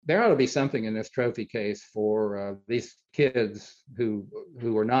there ought to be something in this trophy case for these kids who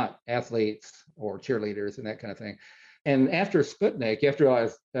were not athletes or cheerleaders and that kind of thing. And after Sputnik, you have to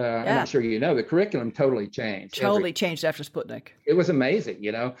realize, I'm not sure you know, the curriculum totally changed. Totally changed after Sputnik. It was amazing,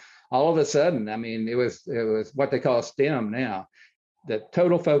 all of a sudden. I mean, it was what they call STEM now, the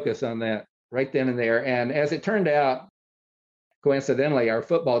total focus on that right then and there. And as it turned out, coincidentally, our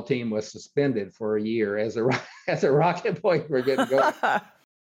football team was suspended for a year as a rocket boy were getting going.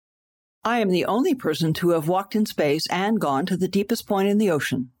 I am the only person to have walked in space and gone to the deepest point in the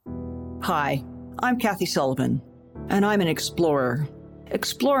ocean. Hi, I'm Kathy Sullivan, and I'm an explorer.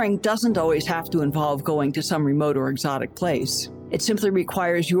 Exploring doesn't always have to involve going to some remote or exotic place. It simply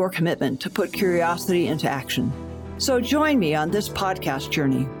requires your commitment to put curiosity into action. So join me on this podcast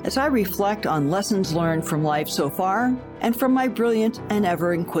journey as I reflect on lessons learned from life so far and from my brilliant and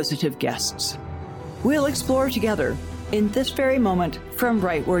ever-inquisitive guests. We'll explore together in this very moment from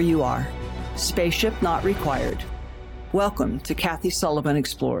right where you are. Spaceship not required. Welcome to Kathy Sullivan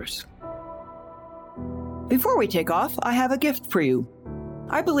Explores. Before we take off, I have a gift for you.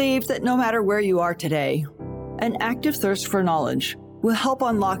 I believe that no matter where you are today, an active thirst for knowledge will help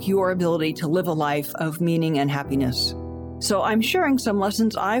unlock your ability to live a life of meaning and happiness. So I'm sharing some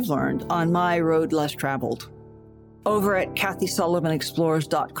lessons I've learned on my road less traveled. Over at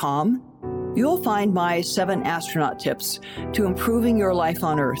KathySullivanExplores.com, you'll find my 7 astronaut tips to improving your life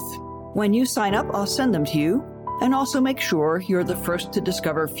on Earth. When you sign up, I'll send them to you and also make sure you're the first to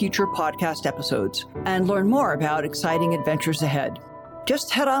discover future podcast episodes and learn more about exciting adventures ahead.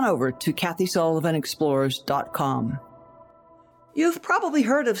 Just head on over to KathySullivanExplores.com. You've probably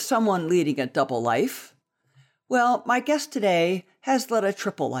heard of someone leading a double life. Well, my guest today has led a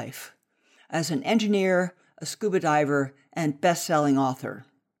triple life as an engineer, a scuba diver, and best-selling author.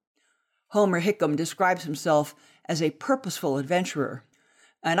 Homer Hickam describes himself as a purposeful adventurer,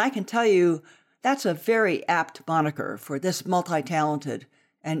 and I can tell you that's a very apt moniker for this multi-talented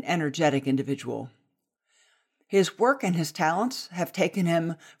and energetic individual. His work and his talents have taken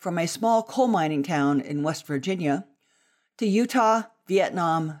him from a small coal mining town in West Virginia to Utah,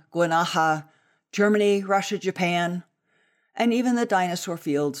 Vietnam, Guyana, Germany, Russia, Japan, and even the dinosaur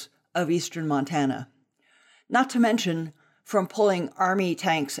fields of eastern Montana. Not to mention from pulling Army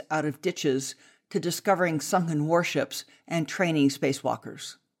tanks out of ditches to discovering sunken warships and training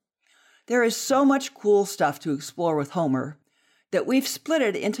spacewalkers. There is so much cool stuff to explore with Homer that we've split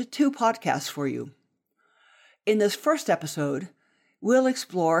it into 2 podcasts for you. In this first episode, we'll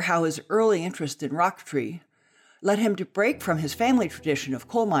explore how his early interest in rocketry led him to break from his family tradition of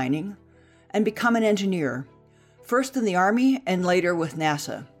coal mining and become an engineer, first in the Army and later with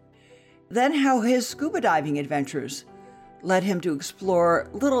NASA. Then how his scuba diving adventures led him to explore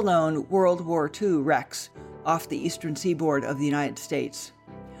little-known World War II wrecks off the eastern seaboard of the United States.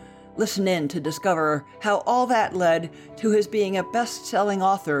 Listen in to discover how all that led to his being a best-selling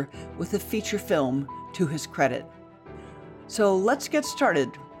author with a feature film to his credit. So let's get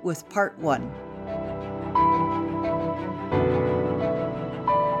started with part 1.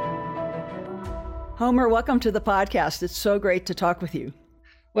 Homer, welcome to the podcast. It's so great to talk with you.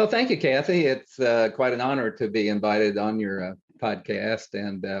 Well, thank you, Kathy. It's quite an honor to be invited on your podcast.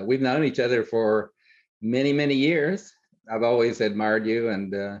 And we've known each other for many, many years. I've always admired you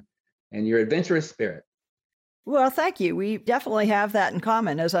and your adventurous spirit. Well, thank you. We definitely have that in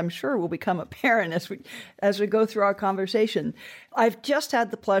common, as I'm sure will become apparent as we go through our conversation. I've just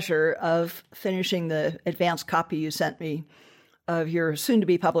had the pleasure of finishing the advanced copy you sent me of your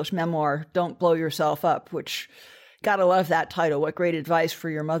soon-to-be-published memoir, Don't Blow Yourself Up, which, gotta love that title. What great advice for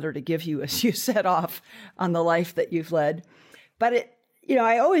your mother to give you as you set off on the life that you've led. But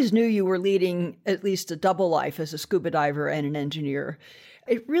I always knew you were leading at least a double life as a scuba diver and an engineer.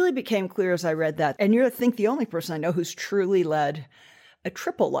 It really became clear as I read that. And you're, I think, the only person I know who's truly led a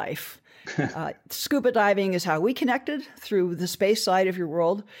triple life. Scuba diving is how we connected through the space side of your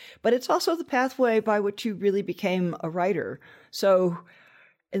world, but it's also the pathway by which you really became a writer. So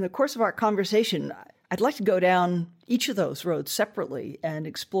in the course of our conversation, I'd like to go down each of those roads separately and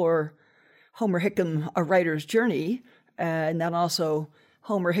explore Homer Hickam, a writer's journey, and then also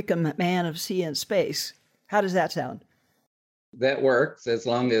Homer Hickam, man of sea and space. How does that sound? That works, as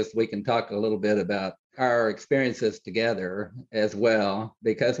long as we can talk a little bit about our experiences together as well,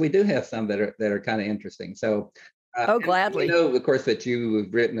 because we do have some that are kind of interesting. So, gladly. We know, of course, that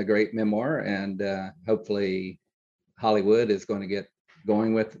you've written a great memoir, and hopefully Hollywood is going to get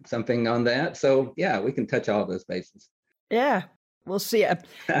going with something on that. So, yeah, we can touch all those bases. Yeah, we'll see. I'm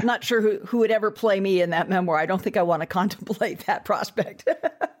not sure who would ever play me in that memoir. I don't think I want to contemplate that prospect.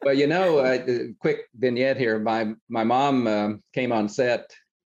 Well, a quick vignette here. My mom came on set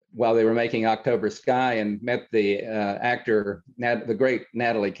while they were making October Sky, and met the actor, the great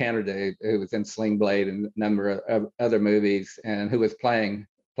Natalie Canada, who was in Sling Blade and a number of other movies, and who was playing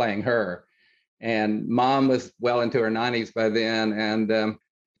her. And Mom was well into her 90s by then, and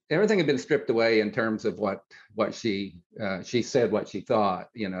everything had been stripped away in terms of what she said, what she thought.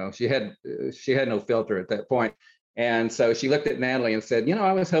 She had no filter at that point. And so she looked at Natalie and said,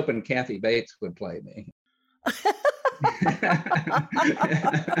 I was hoping Kathy Bates would play me.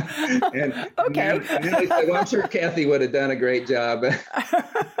 and okay. Natalie said, well, I'm sure Kathy would have done a great job.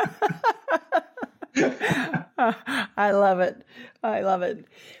 I love it. I love it.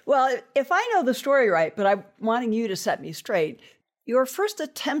 Well, if I know the story right, but I'm wanting you to set me straight, your first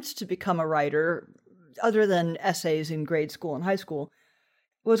attempt to become a writer, other than essays in grade school and high school,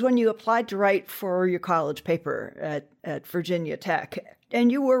 was when you applied to write for your college paper at Virginia Tech,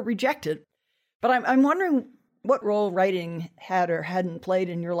 and you were rejected. But I'm wondering what role writing had or hadn't played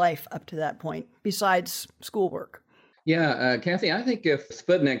in your life up to that point, besides schoolwork. Yeah, Kathy, I think if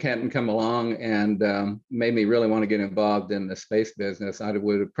Sputnik hadn't come along and made me really want to get involved in the space business, I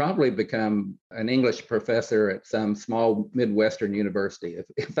would have probably become an English professor at some small Midwestern university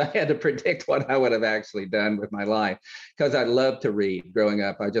if I had to predict what I would have actually done with my life, because I loved to read growing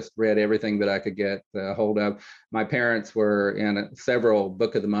up. I just read everything that I could get hold of. My parents were in several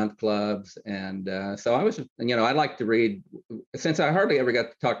Book of the Month clubs. And so I was, I like to read, since I hardly ever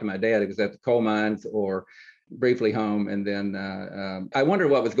got to talk to my dad. He was at the coal mines or briefly home. And then I wonder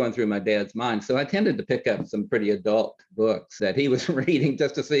what was going through my dad's mind. So I tended to pick up some pretty adult books that he was reading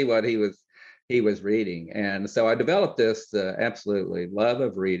just to see what he was reading. And so I developed this absolutely love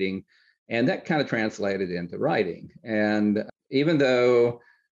of reading, and that kind of translated into writing. And even though,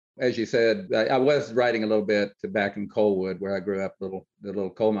 as you said, I was writing a little bit back in Coalwood, where I grew up, the little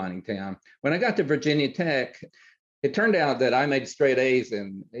coal mining town. When I got to Virginia Tech, it turned out that I made straight A's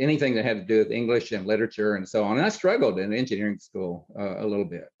in anything that had to do with English and literature and so on. And I struggled in engineering school a little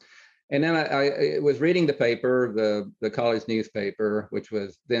bit. And then I was reading the paper, the college newspaper, which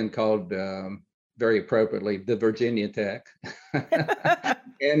was then called very appropriately the Virginia Tech.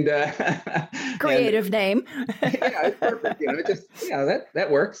 and creative name. Yeah, it's perfect.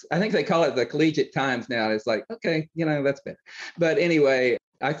 That works. I think they call it the Collegiate Times now. It's like, okay, that's better. But anyway,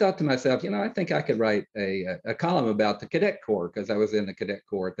 I thought to myself, I think I could write a column about the Cadet Corps, because I was in the Cadet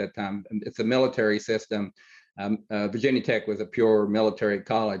Corps at that time. It's a military system. Virginia Tech was a pure military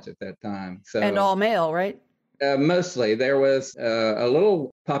college at that time. So, and all male, right? Mostly. There was a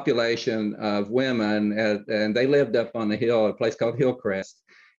little population of women, and they lived up on the hill, a place called Hillcrest.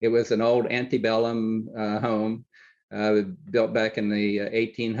 It was an old antebellum home built back in the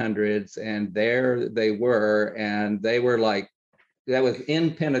 1800s, and there they were, and they were like, that was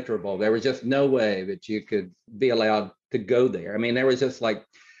impenetrable. There was just no way that you could be allowed to go there. I mean, there was just like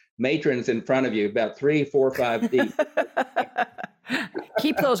matrons in front of you, about 3, 4, 5 deep.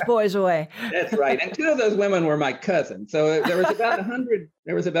 Keep those boys away. That's right. And 2 of those women were my cousins. So there was about 100.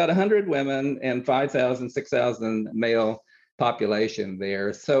 There was about 100 women and 5,000, 6,000 male population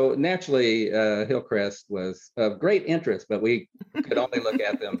there. So naturally, Hillcrest was of great interest, but we could only look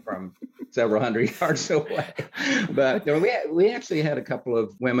at them from several hundred yards away. But we actually had a couple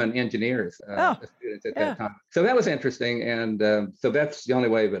of women engineers, students at that time. So that was interesting. And so that's the only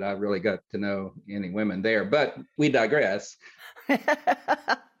way that I really got to know any women there. But we digress.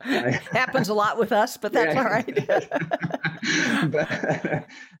 Happens a lot with us, but that's all right.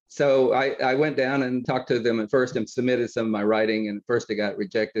 So I went down and talked to them at first and submitted some of my writing, and at first it got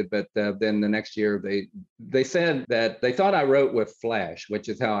rejected, but then the next year they said that they thought I wrote with Flash, which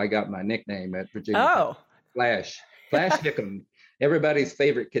is how I got my nickname at Virginia. Oh, Flash Hickam, everybody's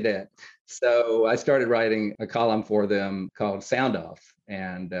favorite cadet. So I started writing a column for them called Sound Off,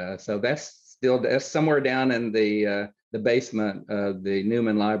 and so that's somewhere down in the basement of the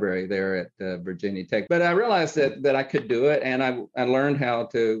Newman Library there at Virginia Tech. But I realized that I could do it, and I learned how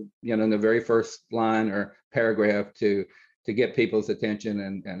to, in the very first line or paragraph to get people's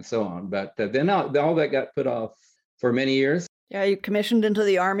attention and so on. But then all that got put off for many years. Yeah, you commissioned into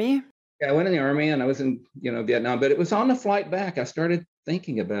the Army? Yeah, I went in the Army, and I was in Vietnam. But it was on the flight back I started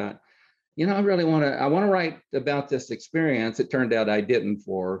thinking about, I really want to write about this experience. It turned out I didn't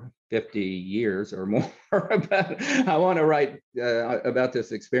for 50 years or more, but I want to write about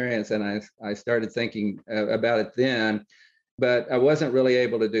this experience. And I started thinking about it then, but I wasn't really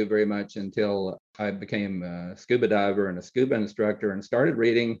able to do very much until I became a scuba diver and a scuba instructor and started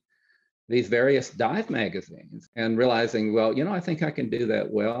reading these various dive magazines and realizing, well, I think I can do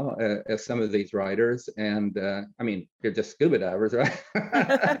that well as some of these writers. And I mean, they're just scuba divers, right?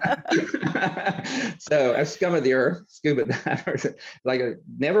 So as scum of the earth, scuba divers, like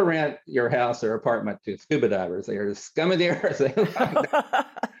never rent your house or apartment to scuba divers. They are scum of the earth.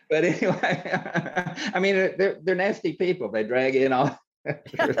 But anyway, I mean, they're nasty people. They drag in all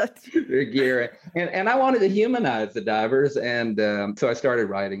their gear. And I wanted to humanize the divers. And so I started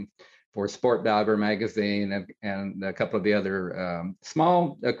writing for Sport Diver magazine and a couple of the other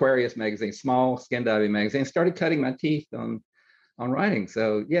small Aquarius magazines, small skin diving magazines, started cutting my teeth on writing.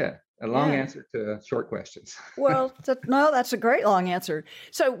 So yeah, a long answer to short questions. Well, no, that's a great long answer.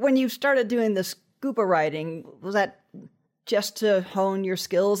 So when you started doing the scuba writing, was that just to hone your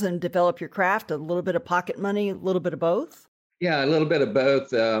skills and develop your craft, a little bit of pocket money, a little bit of both? Yeah, a little bit of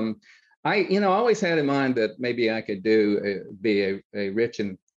both. I always had in mind that maybe I could be a rich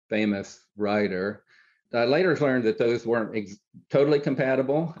and famous writer. I later learned that those weren't totally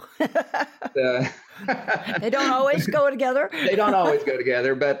compatible. They don't always go together. They don't always go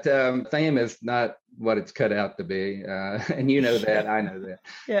together, but fame is not what it's cut out to be. And you know that, I know that.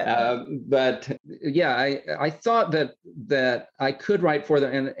 Yeah. But yeah, I thought that I could write for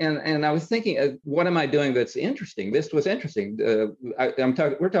them. And I was thinking, what am I doing that's interesting? This was interesting.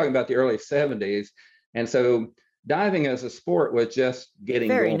 We're talking about the early 70s. And so diving as a sport was just getting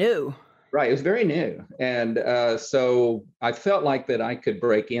very new. Right. It was very new. And so I felt like that I could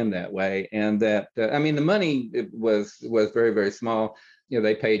break in that way. And that, I mean, the money was very, very small.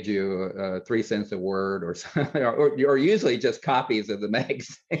 They paid you 3 cents a word or something, or usually just copies of the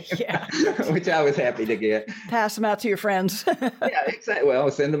magazine, which I was happy to get. Pass them out to your friends. Yeah, exactly. Well,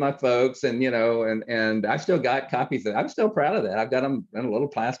 send to my folks, and and I still got copies of. I'm still proud of that. I've got them in a little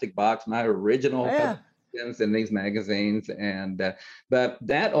plastic box, my original in these magazines, and but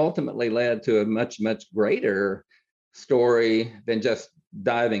that ultimately led to a much greater story than just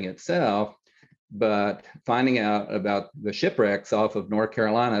diving itself, but finding out about the shipwrecks off of North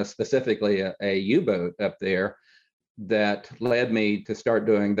Carolina, specifically a U-boat up there, that led me to start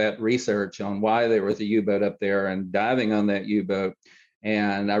doing that research on why there was a U-boat up there and diving on that U-boat.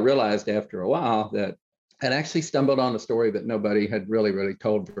 And I realized after a while that I'd actually stumbled on a story that nobody had really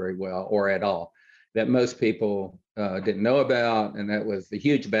told very well or at all, that most people didn't know about, and that was the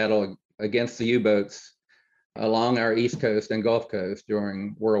huge battle against the U-boats along our East Coast and Gulf Coast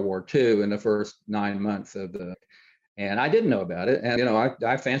during World War II in the first 9 months of and I didn't know about it. And,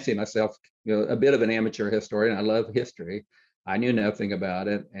 I fancy myself, a bit of an amateur historian. I love history. I knew nothing about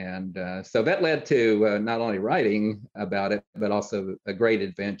it. And so that led to not only writing about it, but also a great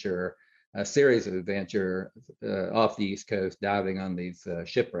adventure, a series of adventure off the East Coast, diving on these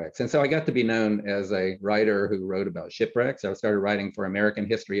shipwrecks. And so I got to be known as a writer who wrote about shipwrecks. I started writing for American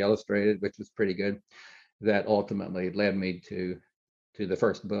History Illustrated, which was pretty good. That ultimately led me to the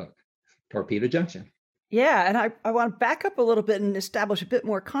first book, Torpedo Junction. Yeah, and I want to back up a little bit and establish a bit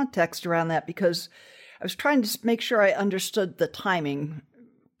more context around that, because I was trying to make sure I understood the timing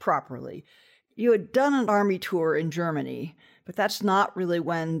properly. You had done an army tour in Germany, but that's not really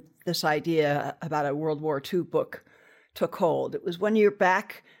when this idea about a World War II book took hold. It was when you're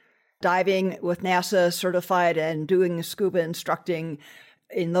back diving with NASA certified and doing scuba instructing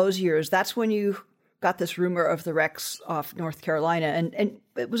in those years. That's when you got this rumor of the wrecks off North Carolina. And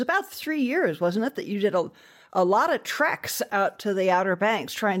it was about 3 years, wasn't it, that you did a lot of treks out to the Outer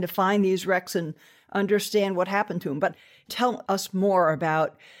Banks trying to find these wrecks and understand what happened to them. But tell us more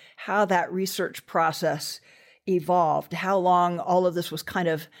about how that research process evolved, how long all of this was kind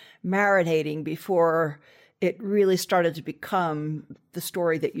of marinating before it really started to become the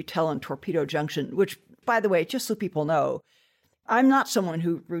story that you tell in Torpedo Junction, which, by the way, just so people know, I'm not someone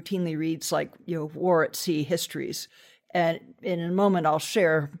who routinely reads war at sea histories. And in a moment, I'll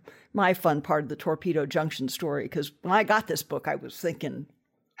share my fun part of the Torpedo Junction story, because when I got this book, I was thinking,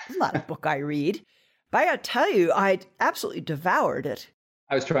 it's not a book I read. But I got to tell you, I absolutely devoured it.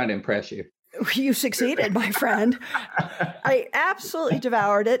 I was trying to impress you. You succeeded, my friend. I absolutely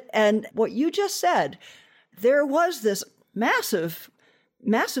devoured it. And what you just said, there was this massive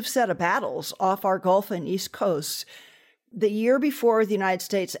set of battles off our Gulf and East Coasts. The year before the United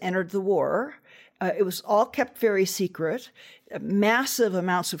States entered the war, it was all kept very secret. Massive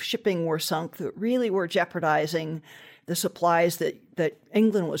amounts of shipping were sunk that really were jeopardizing the supplies that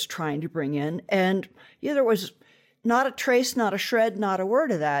England was trying to bring in. And there was not a trace, not a shred, not a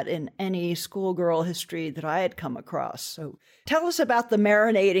word of that in any schoolgirl history that I had come across. So tell us about the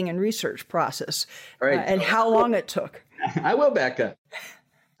marinating and research process and how long it took. I will back up.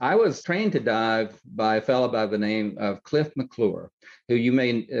 I was trained to dive by a fellow by the name of Cliff McClure, who you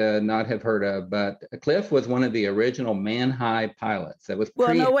may not have heard of, but Cliff was one of the original man-high pilots. That was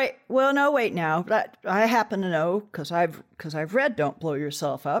Well, no, wait. Well, no, wait. Now, that I happen to know because I've read "Don't Blow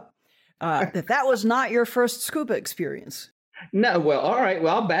Yourself Up" that was not your first scuba experience. No, well, all right.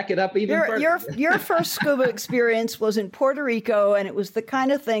 Well, I'll back it up even further. Your first scuba experience was in Puerto Rico, and it was the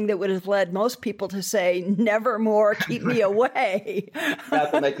kind of thing that would have led most people to say, "Never more, keep me away."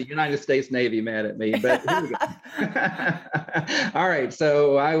 Not to make the United States Navy mad at me, but here we go. All right.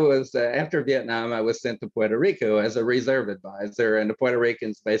 So I was, after Vietnam, I was sent to Puerto Rico as a reserve advisor, and the Puerto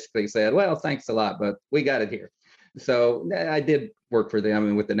Ricans basically said, well, thanks a lot, but we got it here. So I did work for them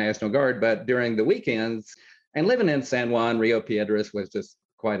and with the National Guard, but during the weekends, and living in San Juan, Rio Piedras was just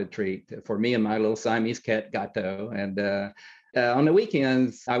quite a treat for me and my little Siamese cat, Gato. And on the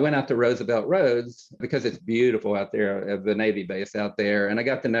weekends, I went out to Roosevelt Roads because it's beautiful out there, the Navy base out there. And I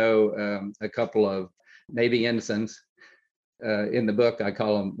got to know a couple of Navy ensigns. In the book, I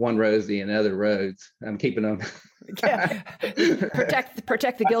call them one Rosie and other roads. I'm keeping them. protect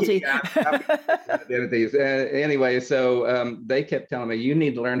the guilty. Identities. Anyway, so they kept telling me, you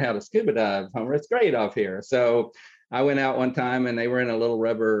need to learn how to scuba dive, Homer. It's great off here. So I went out one time and they were in a little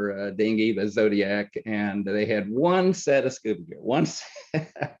rubber dinghy, the Zodiac, and they had one set of scuba gear, one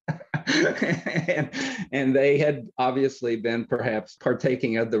set. and they had obviously been perhaps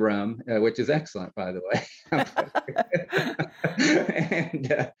partaking of the rum, which is excellent, by the way.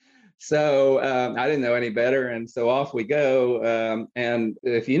 And so I didn't know any better. And so off we go. And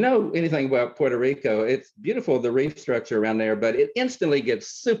if you know anything about Puerto Rico, it's beautiful, the reef structure around there, but it instantly gets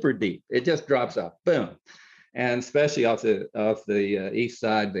super deep. It just drops off, boom. And especially off the east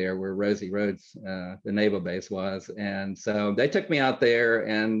side there where Rosie Roads, the naval base was. And so they took me out there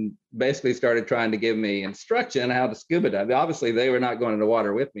and basically started trying to give me instruction how to scuba dive. Obviously, they were not going in the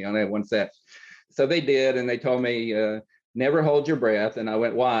water with me on that one set. So they did, and they told me, never hold your breath. And I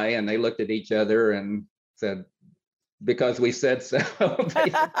went, why? And they looked at each other and said, because we said so.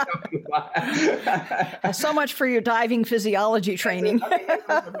 So much for your diving physiology training. All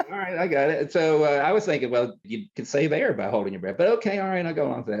right, I got it. So I was thinking, well, you could save air by holding your breath, but okay, all right, I'll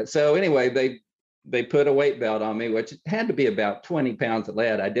go on for that. So anyway, they put a weight belt on me, which had to be about 20 pounds of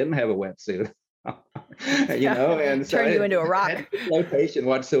lead. I didn't have a wetsuit. And so turned you into a rock. Had no flotation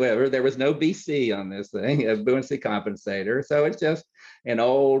whatsoever. There was no BC on this thing, a buoyancy compensator. So it's just an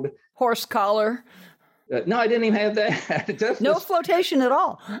old horse collar. No, I didn't even have that. Just no flotation at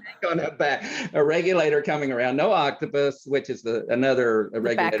all. On that back, a regulator coming around, no octopus, which is another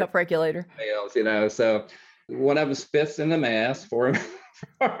regulator. Backup regulator. Fails, so one of them spits in the mask for me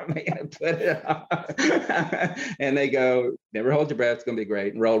and put it on. And they go, never hold your breath, it's going to be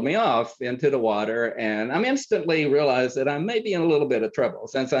great. And rolled me off into the water. And I'm instantly realized that I may be in a little bit of trouble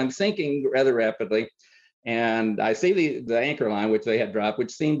since I'm sinking rather rapidly. And I see the anchor line, which they had dropped,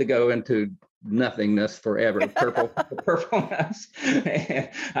 which seemed to go into nothingness forever, purpleness. And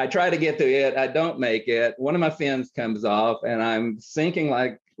I try to get to it. I don't make it. One of my fins comes off and I'm sinking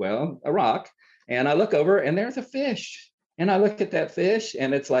like, well, a rock. And I look over and there's a fish. And I look at that fish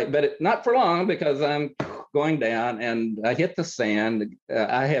and it's like, but not for long because I'm going down and I hit the sand.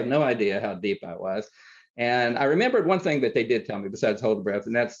 I have no idea how deep I was. And I remembered one thing that they did tell me besides hold the breath,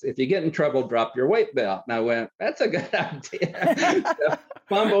 and that's if you get in trouble, drop your weight belt. And I went, that's a good idea. So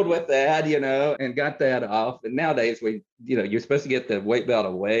fumbled with that, and got that off. And nowadays you're supposed to get the weight belt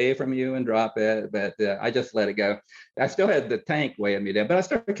away from you and drop it, but I just let it go. I still had the tank weighing me down, but I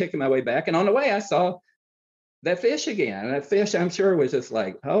started kicking my way back. And on the way, I saw that fish again. And that fish, I'm sure, was just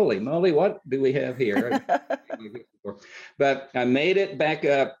like, holy moly, what do we have here? But I made it back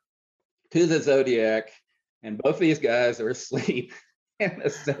up to the Zodiac, and both these guys are asleep in the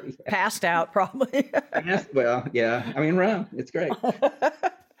Zodiac. Passed out, probably. Well, yeah. I mean, rum. It's great.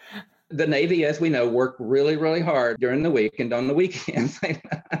 The Navy, as we know, work really, really hard during the week and on the weekends.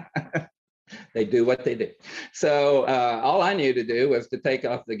 They do what they do. So all I knew to do was to take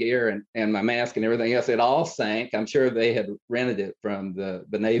off the gear and my mask and everything else. It all sank. I'm sure they had rented it from the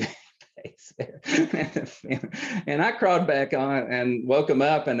Navy. And I crawled back on and woke them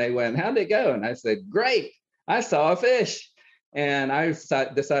up and they went, how'd it go? And I said, great, I saw a fish. And I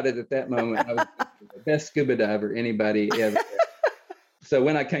decided at that moment I was the best scuba diver anybody ever had. So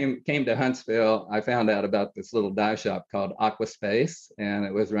when I came to Huntsville, I found out about this little dive shop called Aquaspace, and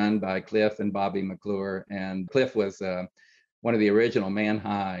it was run by Cliff and Bobby McClure. And Cliff was one of the original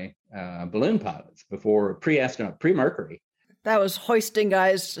man-high balloon pilots before pre-astronaut, pre-Mercury. That was hoisting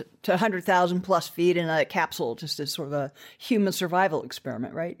guys to 100,000 plus feet in a capsule, just as sort of a human survival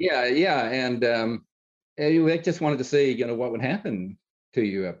experiment, right? Yeah. And they just wanted to see, what would happen to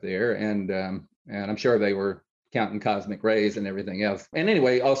you up there. And I'm sure they were counting cosmic rays and everything else. And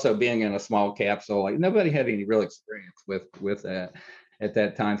anyway, also being in a small capsule, like nobody had any real experience with that at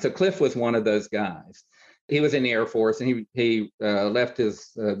that time. So Cliff was one of those guys. He was in the Air Force, and he left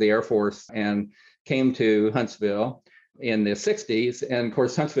the Air Force and came to Huntsville in the 60s. And of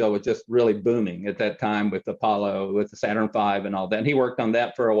course, Huntsville was just really booming at that time with Apollo, with the Saturn V and all that. And he worked on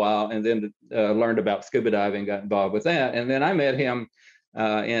that for a while, and then learned about scuba diving, got involved with that. And then I met him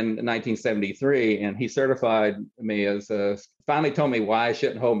in 1973, and he certified me as finally told me why I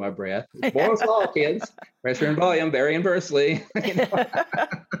shouldn't hold my breath. Boyle's Law, kids. Pressure and volume vary inversely.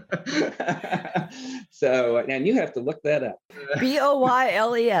 So, and you have to look that up.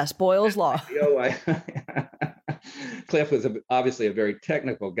 Boyles, Boyle's Law. Cliff was obviously a very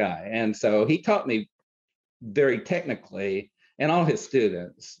technical guy. And so he taught me very technically, and all his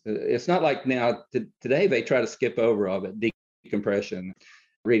students. It's not like now, today they try to skip over all that decompression,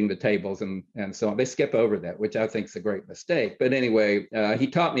 reading the tables and so on. They skip over that, which I think is a great mistake. But anyway, he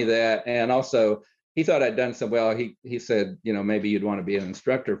taught me that. And also, he thought I'd done so well. He said, maybe you'd want to be an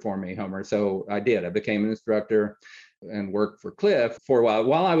instructor for me, Homer. So I did. I became an instructor and worked for Cliff for a while.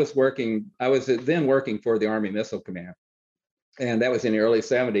 While I was then working for the Army Missile Command. And that was in the early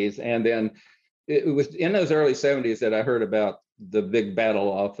 70s. And then it was in those early 70s that I heard about the big battle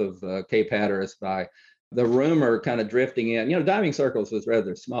off of Cape Hatteras by the rumor kind of drifting in. Diving circles was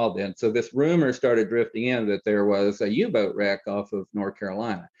rather small then. So this rumor started drifting in that there was a U-boat wreck off of North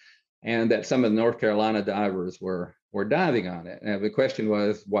Carolina, and that some of the North Carolina divers were diving on it. And the question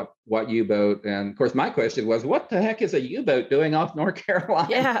was, what U-boat? And of course, my question was, what the heck is a U-boat doing off North Carolina?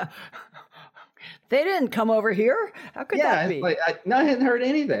 Yeah. They didn't come over here. How could that be? Like, I hadn't heard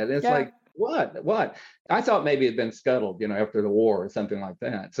any of that. It's like, what? I thought maybe it had been scuttled, after the war or something like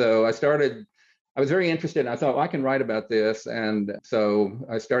that. So I was very interested, and I thought, well, I can write about this. And so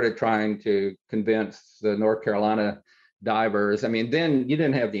I started trying to convince the North Carolina divers. I mean, then you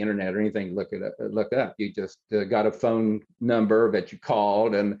didn't have the internet or anything to look up. You just got a phone number that you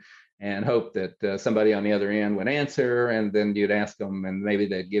called and hoped that somebody on the other end would answer, and then you'd ask them, and maybe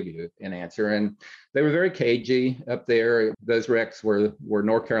they'd give you an answer. And they were very cagey up there. Those wrecks were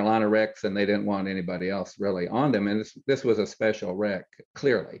North Carolina wrecks, and they didn't want anybody else really on them. And this was a special wreck,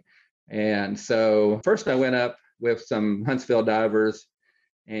 clearly. And so first I went up with some Huntsville divers,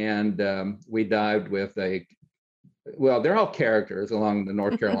 and we dived with they're all characters along the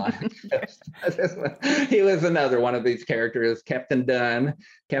North Carolina coast. He was another one of these characters, Captain Dunn.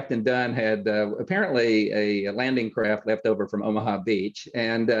 Captain Dunn had apparently a landing craft left over from Omaha Beach.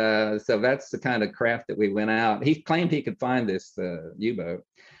 And so that's the kind of craft that we went out. He claimed he could find this U-boat.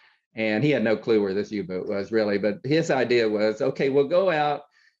 And he had no clue where this U-boat was really. But his idea was, okay, we'll go out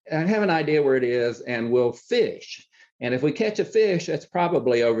and have an idea where it is, and we'll fish. And if we catch a fish, that's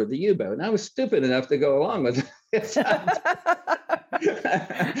probably over the U-boat. And I was stupid enough to go along with it.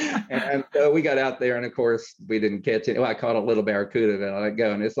 And so we got out there, and of course, we didn't catch it. Well, I caught a little barracuda and I let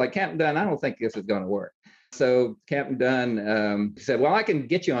go. And it's like, Captain Dunn, I don't think this is going to work. So Captain Dunn said, well, I can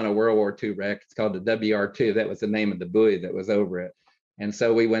get you on a World War II wreck. It's called the WR2. That was the name of the buoy that was over it. And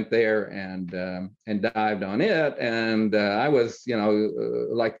so we went there and dived on it. And I was,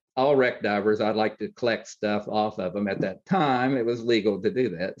 like all wreck divers, I'd like to collect stuff off of them. At that time, it was legal to do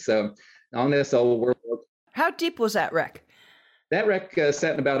that. So on this old World War. How deep was that wreck? That wreck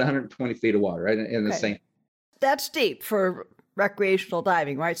sat in about 120 feet of water, right in the same. That's deep for recreational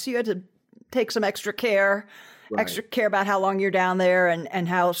diving, right? So you had to take some extra care. Right. Extra care about how long you're down there and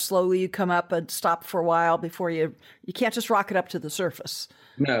how slowly you come up and stop for a while before you can't just rocket up to the surface.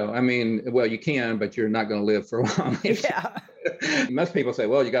 No, I mean, well, you can, but you're not going to live for a while. Yeah. Most people say,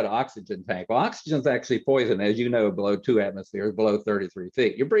 well, you got an oxygen tank. Well, oxygen is actually poison, as you know, below 2 atmospheres, below 33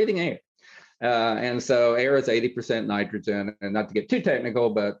 feet. You're breathing air. And so air is 80% nitrogen, and not to get too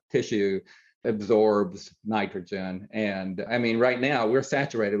technical, but tissue absorbs nitrogen. And I mean, right now we're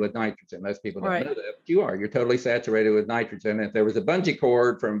saturated with nitrogen. Most people don't know that, but you're totally saturated with nitrogen. If there was a bungee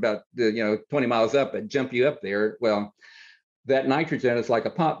cord from about 20 miles up and jump you up there, well, that nitrogen is like a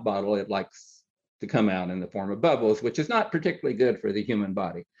pop bottle. It likes to come out in the form of bubbles, which is not particularly good for the human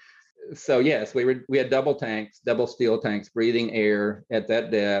body. So yes, we had double steel tanks, breathing air at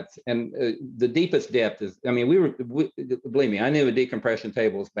that depth. And the deepest depth is, I mean, believe me, I knew the decompression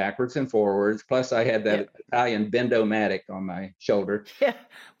tables backwards and forwards. Plus I had that Italian Bend-O-Matic on my shoulder. Yeah,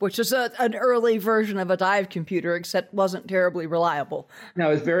 which is an early version of a dive computer, except wasn't terribly reliable. No,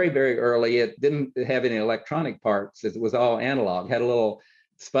 it was very, very early. It didn't have any electronic parts. It was all analog. Had a little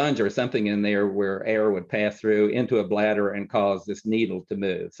sponge or something in there where air would pass through into a bladder and cause this needle to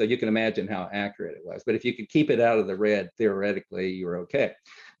move. So you can imagine how accurate it was. But if you could keep it out of the red, theoretically, you were okay.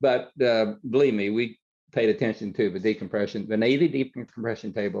 But believe me, we paid attention to the decompression, the Navy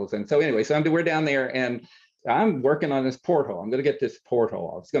decompression tables. And so anyway, so we're down there and I'm working on this porthole. I'm going to get this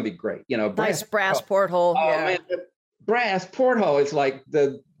porthole. It's going to be great. You know, Nice brass porthole. Oh Yeah. man, the brass porthole is like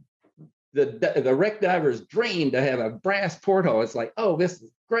the wreck diver's dream to have a brass porthole. It's like, oh, this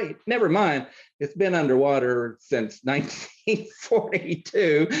is great. Never mind, it's been underwater since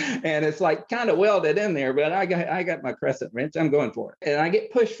 1942, and it's like kind of welded in there. But I got my crescent wrench. I'm going for it, and I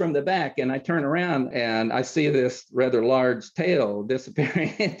get pushed from the back, and I turn around, and I see this rather large tail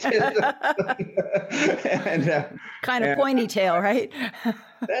disappearing. And kind of pointy tail, right?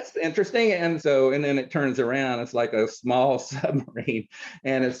 That's interesting. And then it turns around. It's like a small submarine,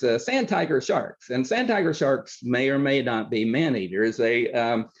 and it's sand tiger sharks. And sand tiger sharks may or may not be man eaters.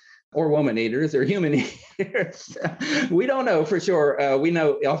 Or woman eaters or human eaters. We don't know for sure. We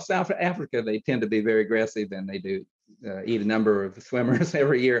know off South Africa, they tend to be very aggressive, and they do eat a number of swimmers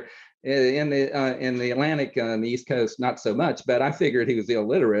every year. In the Atlantic on the East Coast, not so much, but I figured he was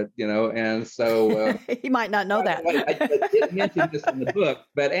illiterate, you know, and so he might not know that. I didn't mention this in the book,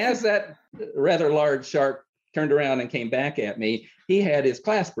 but as that rather large shark turned around and came back at me, he had his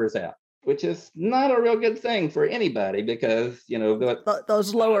claspers out, which is not a real good thing for anybody because, you know,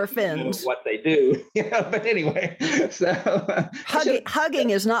 those lower fins, what they do, you know, but anyway, so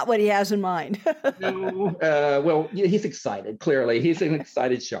hugging is not what he has in mind. No, well, he's excited. Clearly he's an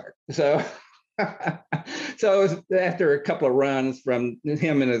excited shark. So after a couple of runs from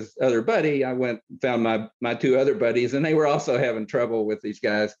him and his other buddy, I went and found my two other buddies, and they were also having trouble with these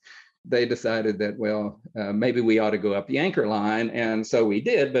guys. They decided that, well, maybe we ought to go up the anchor line. And so we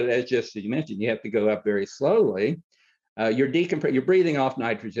did. But as you mentioned, you have to go up very slowly. You're breathing off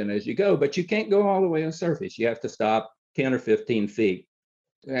nitrogen as you go, but you can't go all the way to the surface. You have to stop 10 or 15 feet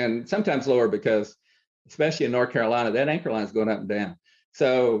and sometimes lower because, especially in North Carolina, that anchor line is going up and down.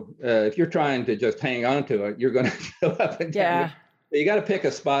 So if you're trying to just hang on to it, you're going to go up and down. Yeah. So you got to pick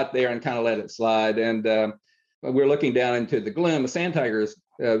a spot there and kind of let it slide. And we're looking down into the gloom. The sand tigers,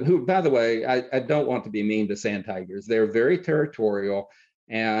 who, by the way, I don't want to be mean to sand tigers. They're very territorial.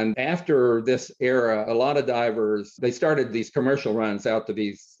 And after this era, a lot of divers, they started these commercial runs out to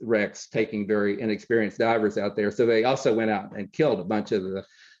these wrecks, taking very inexperienced divers out there. So they also went out and killed a bunch of the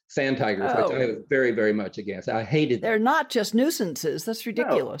sand tigers, which I was very, very much against. I hated them. They're not just nuisances. That's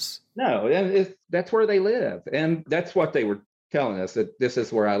ridiculous. No, that's where they live. And that's what they were telling us, that this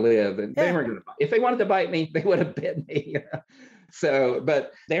is where I live. And they weren't going to, if they wanted to bite me, they would have bit me. So,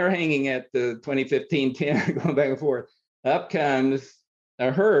 but they're hanging at the 2015 10, going back and forth. Up comes a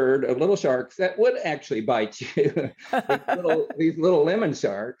herd of little sharks that would actually bite you. these little lemon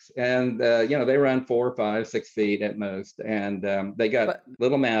sharks, and they run 4, 5, 6 feet at most, and they got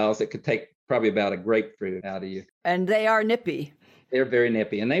little mouths that could take probably about a grapefruit out of you. And they are nippy. They're very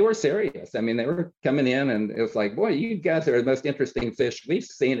nippy, and they were serious. I mean, they were coming in, and it was like, boy, you guys are the most interesting fish we've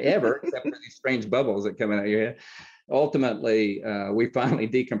seen ever, except for these strange bubbles that come out of your head. Ultimately, we finally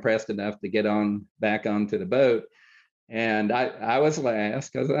decompressed enough to get back onto the boat. And I was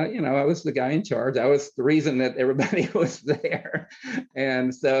last because I was the guy in charge. I was the reason that everybody was there.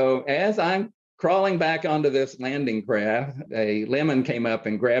 And so as I'm crawling back onto this landing craft, a lemon came up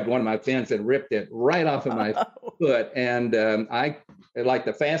and grabbed one of my fins and ripped it right off of my foot. And I, like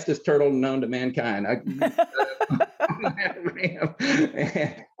the fastest turtle known to mankind,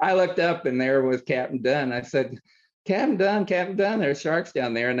 I looked up and there was Captain Dunn. I said, Captain Dunn, there's sharks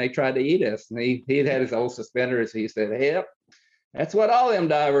down there and they tried to eat us. And he had his old suspenders. He said, yep, that's what all them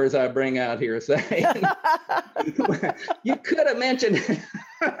divers I bring out here say. You could have mentioned it.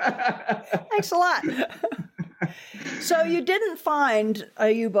 Thanks a lot. So you didn't find a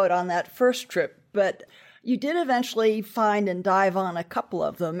U-boat on that first trip, but you did eventually find and dive on a couple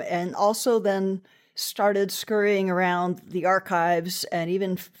of them, and also then started scurrying around the archives and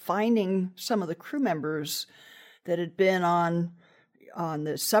even finding some of the crew members that had been on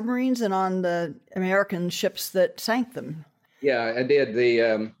the submarines and on the American ships that sank them. Yeah, I did.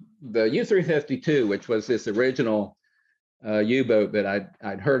 The U-352, which was this original U-boat that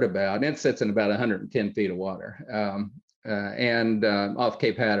I'd heard about, and it sits in about 110 feet of water, and off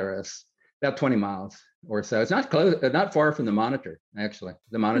Cape Hatteras, about 20 miles or so. It's not far from the Monitor, actually,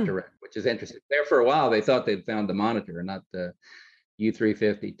 the Monitor wreck, which is interesting. There for a while, they thought they'd found the Monitor, not the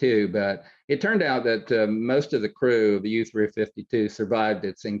U-352, but it turned out that most of the crew of the U-352 survived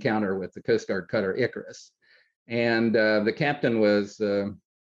its encounter with the Coast Guard cutter Icarus. And the captain was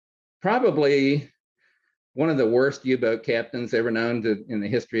probably one of the worst U-boat captains ever known in the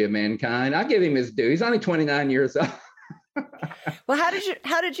history of mankind. I give him his due. He's only 29 years old. Well,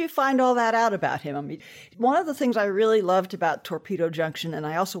 how did you find all that out about him? I mean, one of the things I really loved about Torpedo Junction, and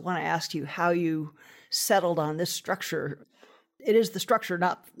I also want to ask you how you settled on this structure. It is the structure,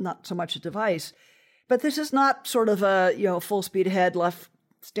 not so much a device, but this is not sort of a full speed ahead, left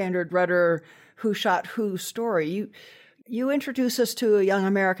standard rudder, who shot who story. You introduce us to a young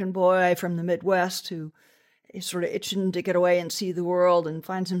American boy from the Midwest who is sort of itching to get away and see the world and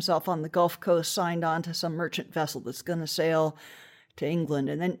finds himself on the Gulf Coast, signed on to some merchant vessel that's going to sail to England.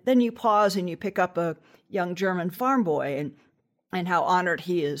 And then you pause and you pick up a young German farm boy and how honored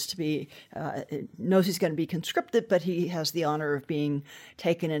he is to be, knows he's going to be conscripted, but he has the honor of being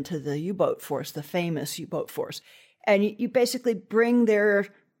taken into the U-boat force, the famous U-boat force. And you basically bring their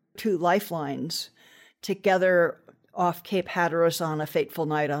two lifelines together off Cape Hatteras on a fateful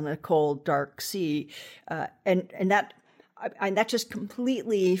night on a cold, dark sea. And that just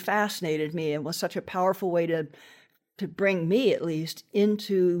completely fascinated me and was such a powerful way to bring me, at least,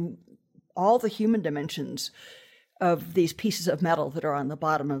 into all the human dimensions of these pieces of metal that are on the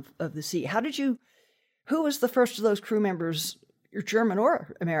bottom of the sea. Who was the first of those crew members, or German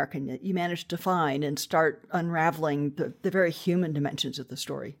or American, that you managed to find and start unraveling the very human dimensions of the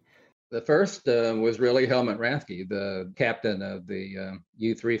story? The first was really Helmut Rathke, the captain of the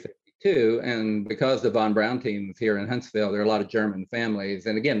U-352. And because the von Braun team was here in Huntsville, there are a lot of German families.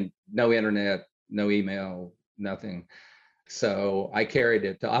 And again, no internet, no email, nothing. So I carried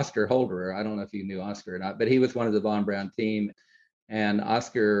it to Oscar Holderer. I don't know if you knew Oscar or not, but he was one of the von Braun team. And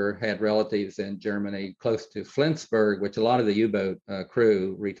Oscar had relatives in Germany close to Flensburg, which a lot of the U-boat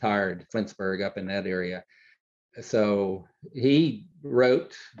crew retired Flensburg up in that area. So he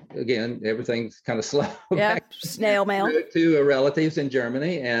wrote, again, everything's kind of slow. Yeah, snail mail. To relatives in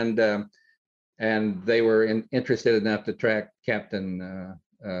Germany, and they were interested enough to track Captain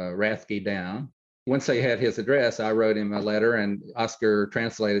Rathke down. Once they had his address, I wrote him a letter, and Oscar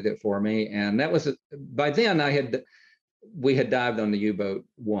translated it for me. And that was, by then we had dived on the U-boat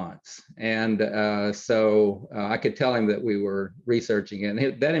once. And so I could tell him that we were researching it.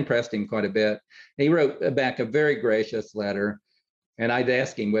 And that impressed him quite a bit. And he wrote back a very gracious letter. And I'd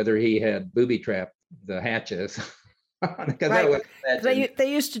ask him whether he had booby-trapped the hatches. Right.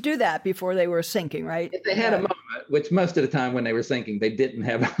 They used to do that before they were sinking, right? If they had a moment, which most of the time when they were sinking, they didn't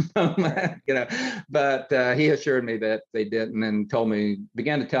have a moment, But he assured me that they didn't, and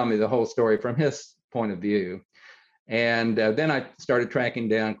began to tell me the whole story from his point of view. And then I started tracking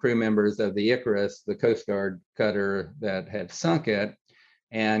down crew members of the Icarus, the Coast Guard cutter that had sunk it,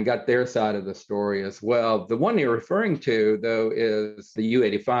 and got their side of the story as well. The one you're referring to, though, is the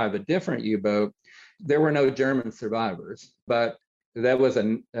U-85, a different U-boat. There were no German survivors, but that was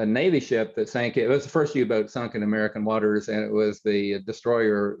a Navy ship that sank. It was the first U-boat sunk in American waters, and it was the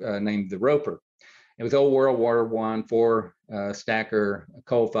destroyer named the Roper. It was old World War I, four-stacker,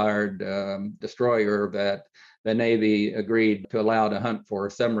 coal-fired destroyer that the Navy agreed to allow to hunt for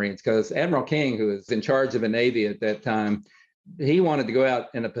submarines, because Admiral King, who was in charge of the Navy at that time, he wanted to go out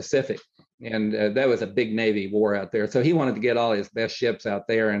in the Pacific. And that was a big Navy war out there. So he wanted to get all his best ships out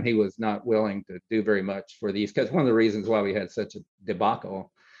there, and he was not willing to do very much for the East Coast. One of the reasons why we had such a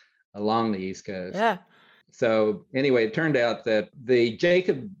debacle along the East Coast. Yeah. So anyway, it turned out that the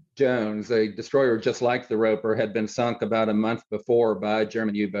Jacob Jones, a destroyer just like the Roper, had been sunk about a month before by a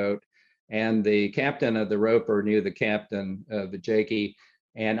German U-boat. And the captain of the Roper knew the captain of the Jakey,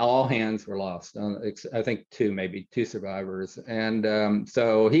 and all hands were lost. I think maybe two survivors. And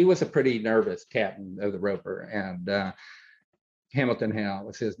so he was a pretty nervous captain of the Roper, and Hamilton Howe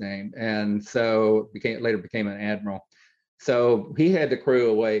was his name. And so later became an admiral. So he had the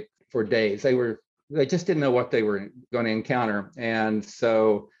crew awake for days. They just didn't know what they were going to encounter. And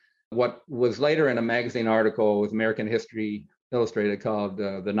so what was later in a magazine article with American History Illustrated called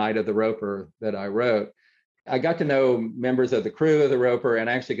The Night of the Roper that I wrote, I got to know members of the crew of the Roper, and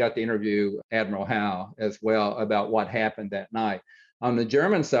actually got to interview Admiral Howe as well about what happened that night. On the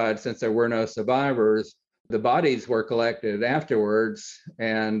German side, since there were no survivors, the bodies were collected afterwards,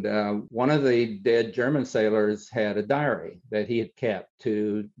 and one of the dead German sailors had a diary that he had kept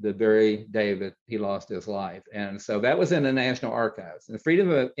to the very day that he lost his life. And so that was in the National Archives. And the Freedom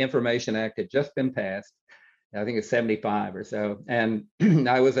of Information Act had just been passed. I think it's 75 or so. And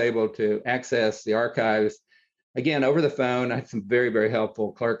I was able to access the archives, again, over the phone. I had some very, very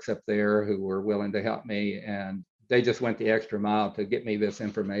helpful clerks up there who were willing to help me. And they just went the extra mile to get me this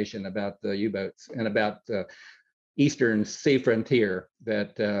information about the U-boats and about the Eastern Sea Frontier,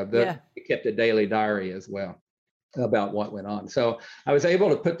 that kept a daily diary as well about what went on. So I was able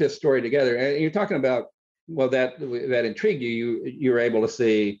to put this story together. And you're talking about well, that intrigued you. You were able to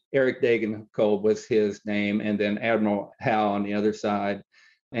see Eric Degenkolb was his name, and then Admiral Howe on the other side,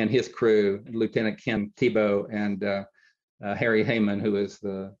 and his crew, Lieutenant Ken Tebow and Harry Heyman, who is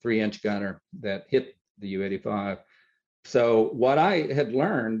the 3-inch gunner that hit the U-85. So what I had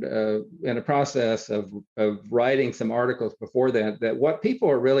learned in a process of writing some articles before that what people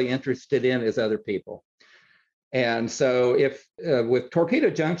are really interested in is other people. And so if with Torpedo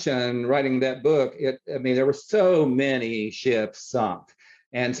Junction, writing that book, there were so many ships sunk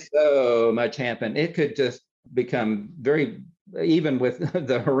and so much happened. It could just become very, even with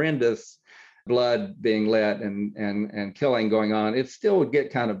the horrendous blood being let and killing going on, it still would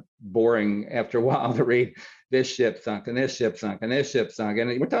get kind of boring after a while to read this ship sunk and this ship sunk and this ship sunk.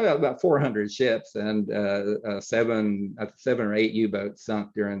 And we're talking about 400 ships and 7 or 8 U-boats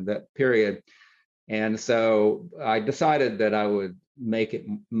sunk during that period. And so I decided that I would make it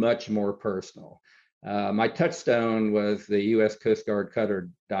much more personal. My touchstone was the U.S. Coast Guard cutter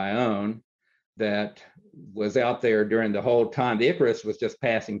Dione that was out there during the whole time. The Icarus was just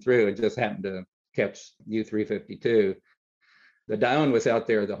passing through. It just happened to catch U-352. The Dione was out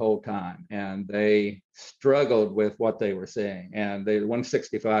there the whole time, and they struggled with what they were seeing. And the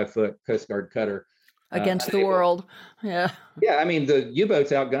 165-foot Coast Guard cutter against the world. Yeah. Yeah, I mean, the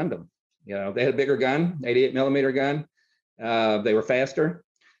U-boats outgunned them. You know, they had a bigger gun, 88 millimeter gun. They were faster,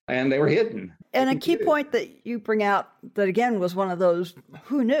 and they were hidden. And a key point that you bring out that, again, was one of those,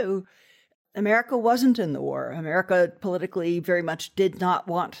 who knew? America wasn't in the war. America politically very much did not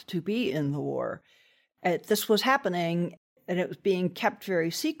want to be in the war. This was happening, and it was being kept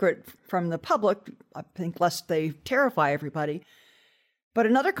very secret from the public, I think, lest they terrify everybody. But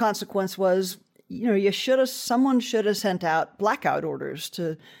another consequence was, someone should have sent out blackout orders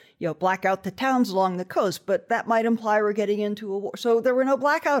to, black out the towns along the coast, but that might imply we're getting into a war. So there were no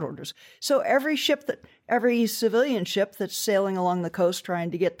blackout orders. So every civilian ship that's sailing along the coast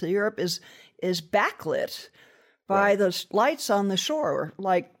trying to get to Europe is backlit by those lights on the shore,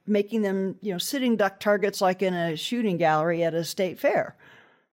 like making them, sitting duck targets like in a shooting gallery at a state fair.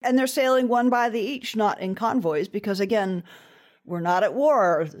 And they're sailing one by the each, not in convoys, because again, we're not at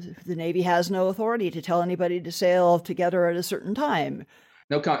war. The Navy has no authority to tell anybody to sail together at a certain time.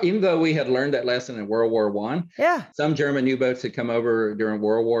 No, even though we had learned that lesson in World War I, some German U-boats had come over during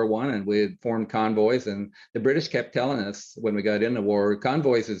World War I, and we had formed convoys. And the British kept telling us when we got into war,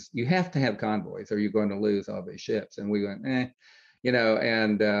 convoys you have to have convoys, or you're going to lose all these ships. And we went,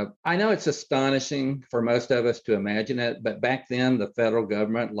 And I know it's astonishing for most of us to imagine it, but back then the federal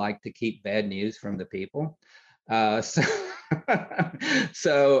government liked to keep bad news from the people. So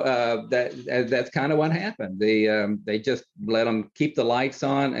that's kind of what happened. They just let them keep the lights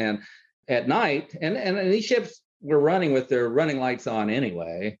on, and at night, and these ships were running with their running lights on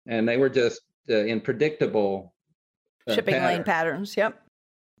anyway, and they were just in predictable shipping lane patterns. Yep.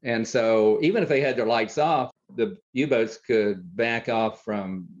 And so even if they had their lights off, the U-boats could back off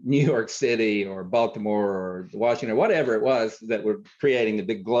from New York City or Baltimore or Washington or whatever it was that were creating the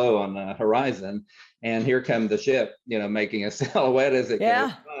big glow on the horizon. And here comes the ship, making a silhouette as it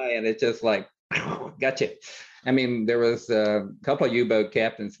goes by. And it's just like, gotcha. I mean, there was a couple of U-boat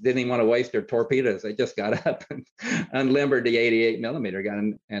captains didn't even want to waste their torpedoes. They just got up and unlimbered the 88 millimeter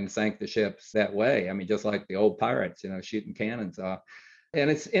gun and sank the ships that way. I mean, just like the old pirates, shooting cannons off. And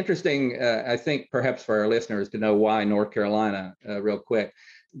it's interesting, I think, perhaps for our listeners to know why North Carolina, real quick.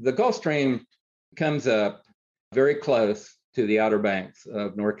 The Gulf Stream comes up very close to the Outer Banks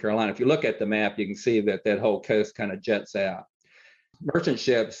of North Carolina. If you look at the map, you can see that whole coast kind of jets out. Merchant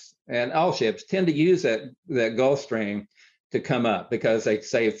ships and all ships tend to use that Gulf Stream to come up because they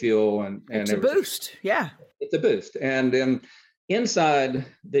save fuel and it's everything. A boost. Yeah. It's a boost. And then inside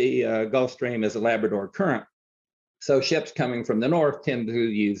the Gulf Stream is a Labrador Current. So ships coming from the north tend to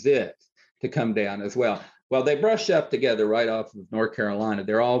use it to come down as well. Well, they brush up together right off of North Carolina.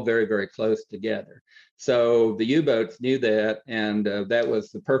 They're all very, very close together. So the U-boats knew that, and that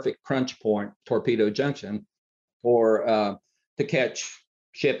was the perfect crunch point, Torpedo Junction, to catch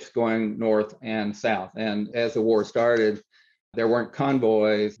ships going north and south. And as the war started, there weren't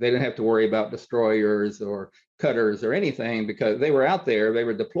convoys. They didn't have to worry about destroyers or cutters or anything because they were out there, they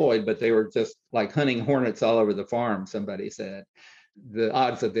were deployed, but they were just like hunting hornets all over the farm, somebody said. The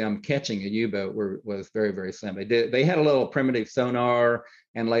odds of them catching a U-boat was very, very slim. They had a little primitive sonar,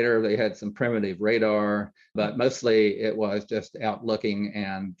 and later they had some primitive radar, but mostly it was just out looking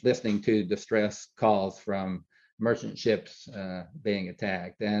and listening to distress calls from merchant ships being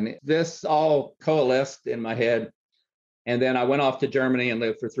attacked. And this all coalesced in my head. And then I went off to Germany and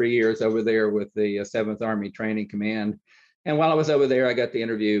lived for 3 years over there with the 7th Army Training Command. And while I was over there, I got to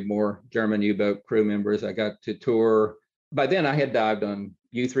interview more German U-boat crew members. I got to tour. By then, I had dived on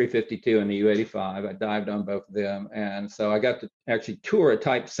U-352 and the U-85. I dived on both of them. And so I got to actually tour a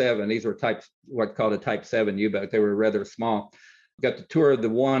Type 7. These were what's called a Type 7 U-boat. They were rather small. Got to tour the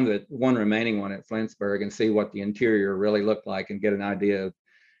one remaining one at Flensburg and see what the interior really looked like and get an idea of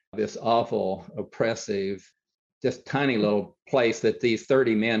this awful, oppressive, just tiny little place that these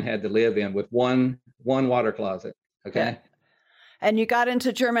 30 men had to live in with one water closet. Okay. Yeah. And you got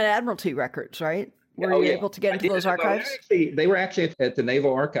into German Admiralty records, right? Were you able to get into those archives? They were actually at the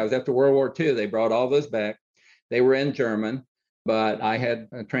Naval Archives after World War II. They brought all those back. They were in German, but I had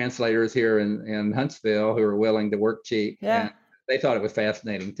translators here in Huntsville who were willing to work cheap. Yeah. And they thought it was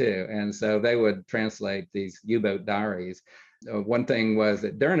fascinating too. And so they would translate these U-boat diaries. One thing was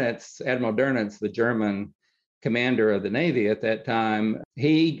that Admiral Dönitz, the German commander of the Navy at that time,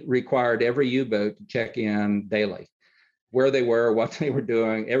 he required every U-boat to check in daily, where they were, what they were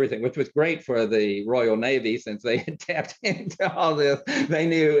doing, everything, which was great for the Royal Navy since they had tapped into all this. They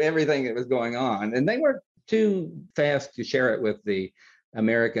knew everything that was going on, and they weren't too fast to share it with the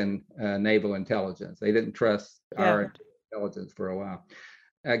American naval intelligence. They didn't trust our intelligence for a while.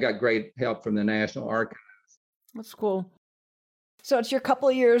 I got great help from the National Archives. That's cool. So it's your couple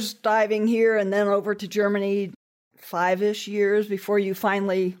of years diving here and then over to Germany, 5-ish years before you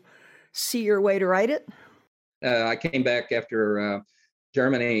finally see your way to write it? I came back after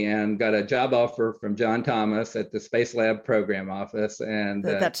Germany and got a job offer from John Thomas at the Space Lab Program Office. And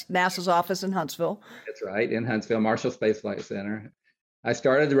that's NASA's office in Huntsville. That's right, in Huntsville, Marshall Space Flight Center. I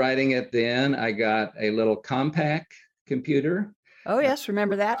started writing it then. I got a little compact computer. Oh, yes.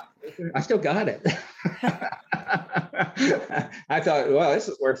 Remember that? I still got it. I thought, well, this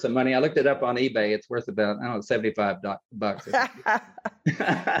is worth some money. I looked it up on eBay. It's worth about, I don't know, $75.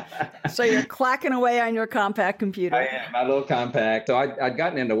 So you're clacking away on your compact computer. I am, my little compact. So I'd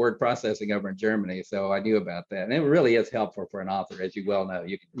gotten into word processing over in Germany, so I knew about that. And it really is helpful for an author, as you well know.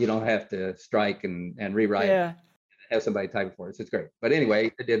 You don't have to strike and rewrite. Yeah. Have somebody type it for us. It's great. But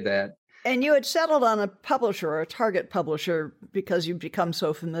anyway, I did that. And you had settled on a publisher or a target publisher because you've become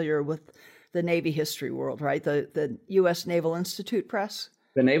so familiar with the Navy history world, right? The U.S. Naval Institute Press?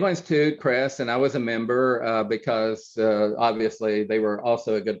 The Naval Institute Press, and I was a member because obviously they were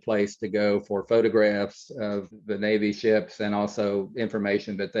also a good place to go for photographs of the Navy ships and also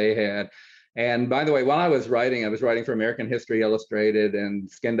information that they had. And by the way, while I was writing for American History Illustrated and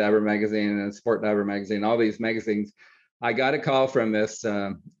Skin Diver Magazine and Sport Diver Magazine, all these magazines. I got a call from this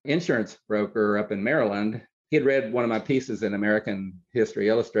insurance broker up in Maryland. He had read one of my pieces in American History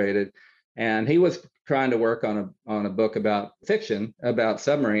Illustrated, and he was trying to work on a book about fiction about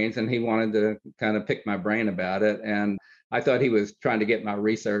submarines, and he wanted to kind of pick my brain about it. And I thought he was trying to get my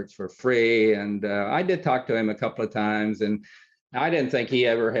research for free. And I did talk to him a couple of times, and I didn't think he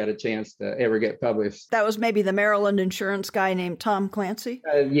ever had a chance to ever get published. That was maybe the Maryland insurance guy named Tom Clancy?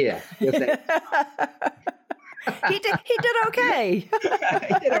 Yeah. He did okay.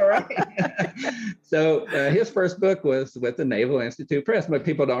 He did all right. So his first book was with the Naval Institute Press, but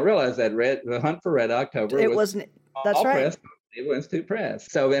people don't realize that The Hunt for Red October wasn't. That's right. Press, Naval Institute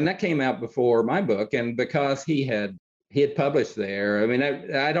Press. So then that came out before my book, and because he had published there, I mean,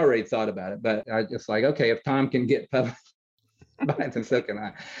 I'd already thought about it, but I just like, okay, if Tom can get published, then so can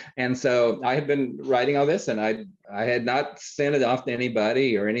I. And so I had been writing all this, and I had not sent it off to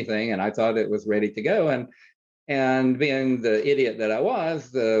anybody or anything, and I thought it was ready to go. And being the idiot that I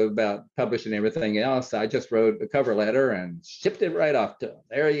was about publishing everything else, I just wrote a cover letter and shipped it right off to him.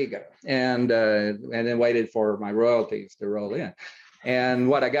 There you go. And then waited for my royalties to roll in. And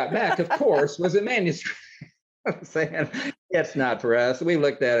what I got back, of course, was a manuscript saying, it's not for us. We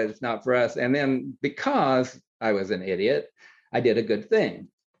looked at it, it's not for us. And then because I was an idiot, I did a good thing.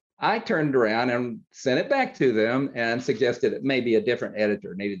 I turned around and sent it back to them and suggested that maybe a different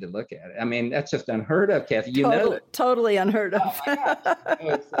editor needed to look at it. I mean, that's just unheard of, Kathy. Totally unheard of.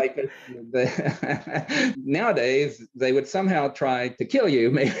 It's like nowadays, they would somehow try to kill you.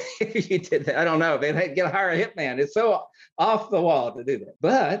 Maybe if you did that. I don't know. They'd hire a hitman. It's so off the wall to do that.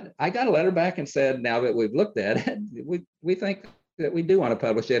 But I got a letter back and said, now that we've looked at it, we think that we do want to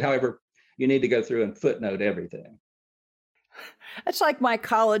publish it. However, you need to go through and footnote everything. It's like my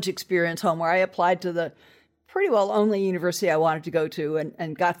college experience home where I applied to the pretty well only university I wanted to go to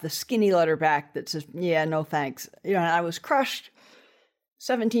and got the skinny letter back that says, yeah, no thanks. You know, and I was crushed,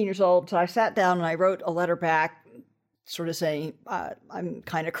 17 years old. So I sat down and I wrote a letter back sort of saying, I'm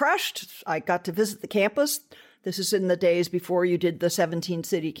kind of crushed. I got to visit the campus. This is in the days before you did the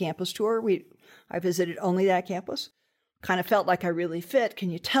 17-city campus tour. I visited only that campus. Kind of felt like I really fit. Can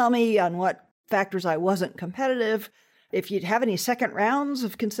you tell me on what factors I wasn't competitive? If you'd have any second rounds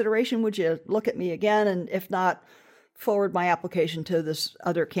of consideration, would you look at me again? And if not, forward my application to this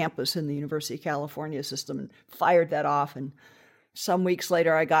other campus in the University of California system, and fired that off. And some weeks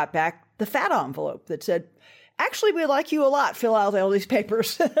later, I got back the fat envelope that said, actually, we like you a lot. Fill out all these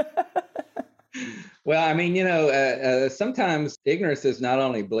papers. Well, I mean, sometimes ignorance is not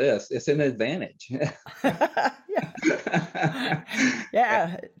only bliss, it's an advantage.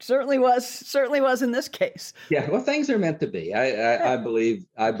 Yeah, it certainly was in this case. Yeah, well, things are meant to be. I believe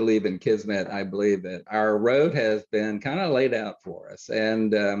in Kismet. I believe that our road has been kind of laid out for us.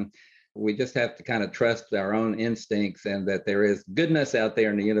 And we just have to kind of trust our own instincts, and that there is goodness out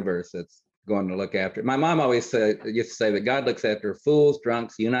there in the universe that's going to look after it. My mom always used to say that God looks after fools,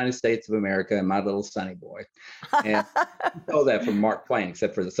 drunks, United States of America, and my little sonny boy. And I stole that from Mark Twain,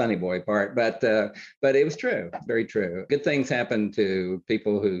 except for the sonny boy part. But it was true, very true. Good things happen to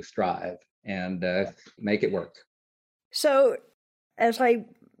people who strive and make it work. So as I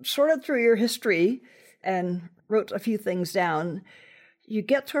sorted through your history and wrote a few things down, you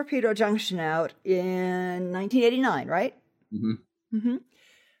get Torpedo Junction out in 1989, right? Mm-hmm. Mm-hmm.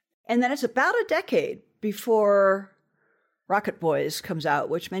 And then it's about a decade before Rocket Boys comes out,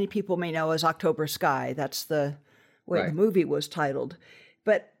 which many people may know as October Sky. That's the way the movie was titled.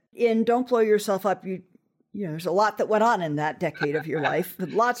 But in Don't Blow Yourself Up, you know, there's a lot that went on in that decade of your life.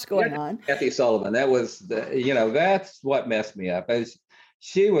 Lots going on. Kathy Sullivan, that was, that's what messed me up.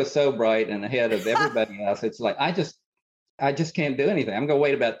 She was so bright and ahead of everybody else. It's like, I just can't do anything. I'm going to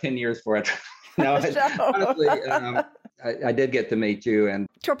wait about 10 years for it. Honestly, I did get to meet you, and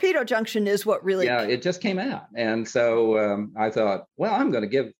Torpedo Junction is what really. Yeah, it just came out, and so I thought, well, I'm going to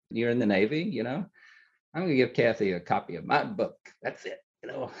give. You're in the Navy, I'm going to give Kathy a copy of my book. That's it,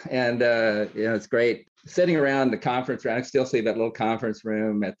 And it's great sitting around the conference room. I still see that little conference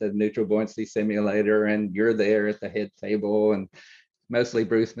room at the neutral buoyancy simulator, and you're there at the head table, and mostly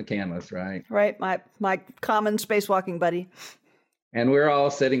Bruce McCandless, right? Right, my common spacewalking buddy. And we're all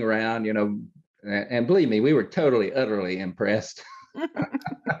sitting around, and believe me, we were totally, utterly impressed.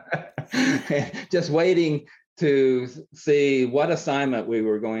 Just waiting to see what assignment we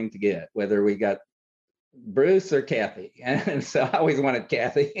were going to get, whether we got Bruce or Kathy. And so I always wanted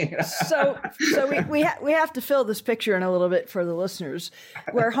Kathy. So we have to fill this picture in a little bit for the listeners.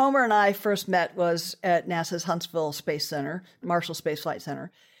 Where Homer and I first met was at NASA's Huntsville Space Center, Marshall Space Flight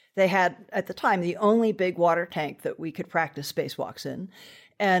Center. They had, at the time, the only big water tank that we could practice spacewalks in.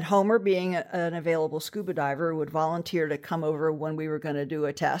 And Homer, being an available scuba diver, would volunteer to come over when we were going to do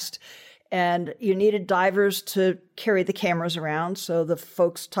a test. And you needed divers to carry the cameras around so the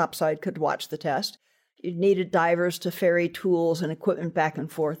folks topside could watch the test. You needed divers to ferry tools and equipment back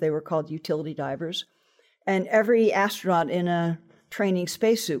and forth. They were called utility divers. And every astronaut in a training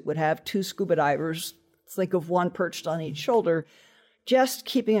spacesuit would have two scuba divers, think of one perched on each shoulder, just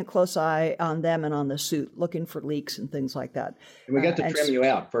keeping a close eye on them and on the suit, looking for leaks and things like that. And we got to trim you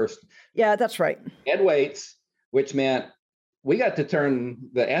out first. Yeah, that's right. Head weights, which meant we got to turn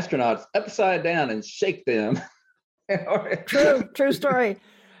the astronauts upside down and shake them. True story.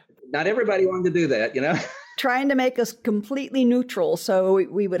 Not everybody wanted to do that, Trying to make us completely neutral, so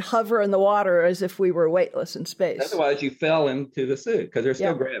we would hover in the water as if we were weightless in space. Otherwise, you fell into the suit because there's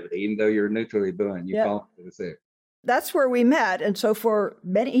still gravity, even though you're neutrally buoyant. You fall into the suit. That's where we met. And so for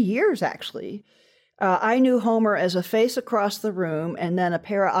many years, actually, I knew Homer as a face across the room and then a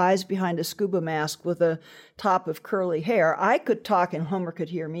pair of eyes behind a scuba mask with a top of curly hair. I could talk and Homer could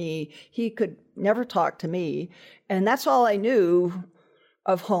hear me. He could never talk to me. And that's all I knew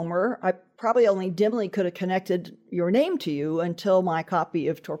of Homer. I probably only dimly could have connected your name to you until my copy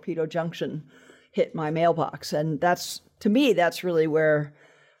of Torpedo Junction hit my mailbox. And to me, that's really where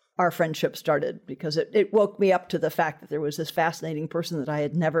our friendship started, because it woke me up to the fact that there was this fascinating person that I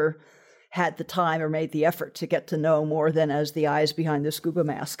had never had the time or made the effort to get to know more than as the eyes behind the scuba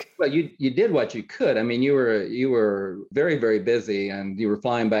mask. Well, you did what you could. I mean, you were very, very busy, and you were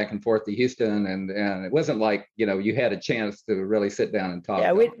flying back and forth to Houston, and it wasn't like, you had a chance to really sit down and talk.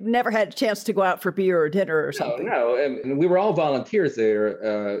 Yeah, we never had a chance to go out for beer or dinner or something. No, and we were all volunteers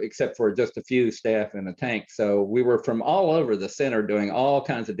there, except for just a few staff in the tank. So we were from all over the center doing all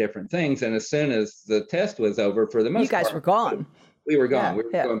kinds of different things. And as soon as the test was over, for the most part, you guys were gone. We were gone. We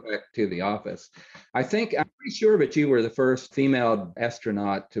were going back to the office. I'm pretty sure that you were the first female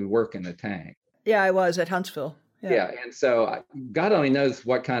astronaut to work in the tank. Yeah, I was at Huntsville. Yeah. And so God only knows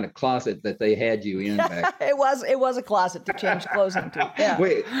what kind of closet that they had you in back. It was a closet to change clothes into. Yeah.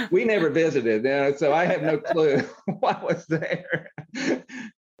 We never visited, so I have no clue what was there.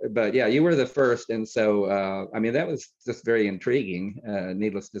 but yeah, you were the first. And so, I mean, that was just very intriguing,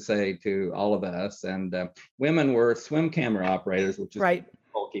 needless to say, to all of us. And women were swim camera operators, which is Right.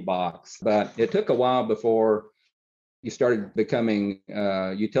 a bulky box. But it took a while before you started becoming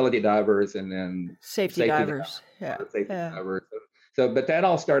utility divers and then Safety safety divers. Yeah. divers, safety Yeah. divers. So, but that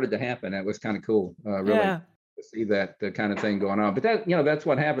all started to happen. It was kind of cool, really, Yeah. to see that kind of thing going on. But that, that's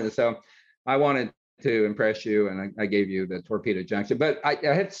what happened. So I wanted to impress you, and I gave you the torpedo junction. But I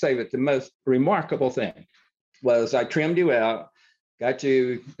had to say that the most remarkable thing was I trimmed you out, got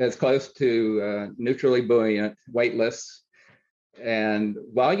you as close to neutrally buoyant, weightless, and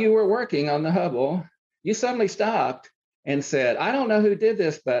while you were working on the Hubble, you suddenly stopped and said, "I don't know who did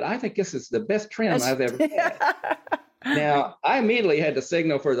this, but I think this is the best trim I've ever had." Now, I immediately had to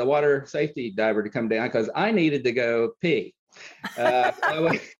signal for the water safety diver to come down because I needed to go pee.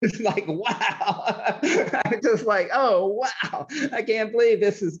 I was like, wow. I was just like, oh, wow. I can't believe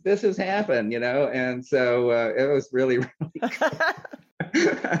this has happened, And so it was really, really cool.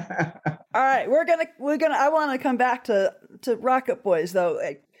 All right, I want to come back to Rocket Boys though.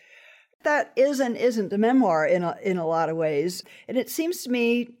 That is and isn't a memoir in a lot of ways. And it seems to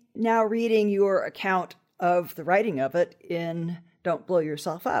me now reading your account of the writing of it in Don't Blow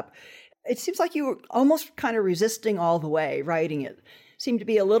Yourself Up, it seems like you were almost kind of resisting all the way writing it. Seemed to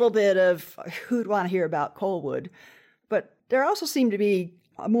be a little bit of who'd want to hear about Coalwood, but there also seemed to be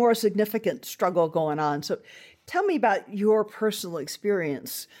a more significant struggle going on. So tell me about your personal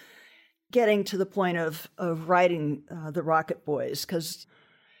experience getting to the point of writing The Rocket Boys, because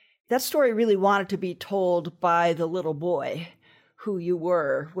that story really wanted to be told by the little boy who you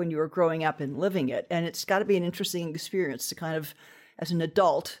were when you were growing up and living it. And it's got to be an interesting experience to kind of, as an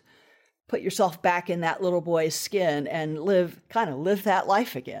adult, put yourself back in that little boy's skin and live that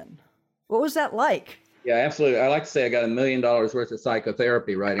life again. What was that like? Yeah, absolutely. I like to say I got $1 million worth of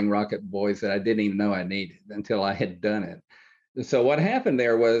psychotherapy writing Rocket Boys that I didn't even know I needed until I had done it. So what happened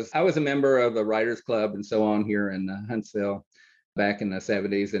there was I was a member of a writers club and so on here in Huntsville back in the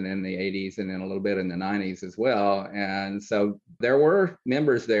 70s and in the 80s and then a little bit in the 90s as well. And so there were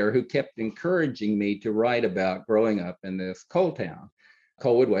members there who kept encouraging me to write about growing up in this coal town,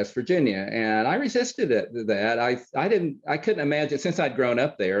 Coalwood, West Virginia. And I resisted that. I couldn't imagine, since I'd grown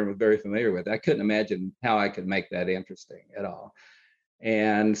up there and was very familiar with it, I couldn't imagine how I could make that interesting at all.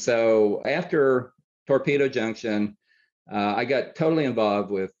 And so after Torpedo Junction, I got totally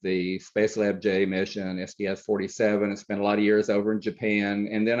involved with the Space Lab J mission, STS-47, and spent a lot of years over in Japan.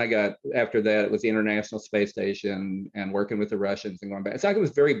 And then after that, it was the International Space Station and working with the Russians and going back. So I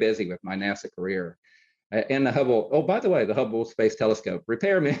was very busy with my NASA career. And the Hubble, by the way, the Hubble Space Telescope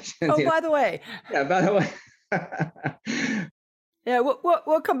repair missions. Oh, by the way. Yeah, by the way. Yeah,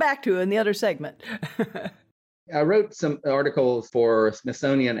 we'll come back to it in the other segment. I wrote some articles for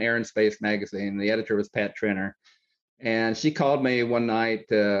Smithsonian Air and Space magazine. The editor was Pat Trenner. And she called me one night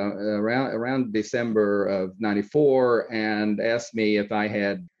around December of '94 and asked me if I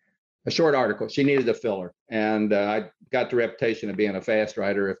had a short article. She needed a filler. And I got the reputation of being a fast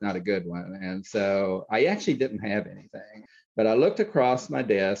writer, if not a good one. And so I actually didn't have anything. But I looked across my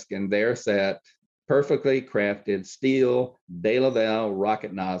desk and there sat perfectly crafted steel De La Valle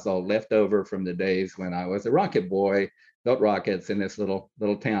rocket nozzle left over from the days when I was a rocket boy, built rockets in this little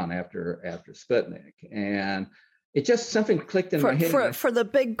town after Sputnik. And it just something clicked in my head. For the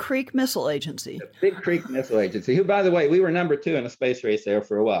Big Creek Missile Agency. The Big Creek Missile Agency, who, by the way, we were number 2 in a space race there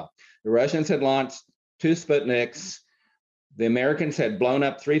for a while. The Russians had launched 2 Sputniks. The Americans had blown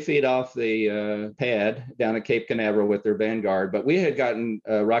up 3 feet off the pad down at Cape Canaveral with their Vanguard, but we had gotten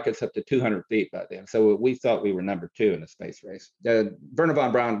rockets up to 200 feet by then. So we thought we were number 2 in the space race. Werner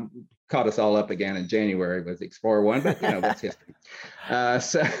von Braun caught us all up again in January with Explorer 1, but that's history.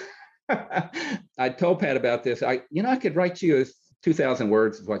 So I told Pat about this. I could write you 2,000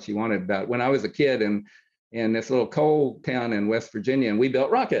 words is what she wanted about when I was a kid in this little coal town in West Virginia, and we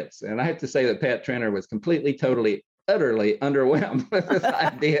built rockets. And I have to say that Pat Trenner was completely, totally, utterly underwhelmed with this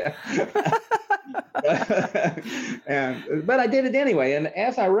idea. But I did it anyway. And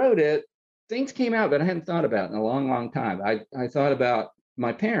as I wrote it, things came out that I hadn't thought about in a long, long time. I thought about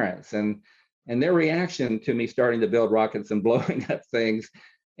my parents and their reaction to me starting to build rockets and blowing up things.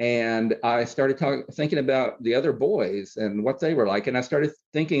 And I started thinking about the other boys and what they were like. And I started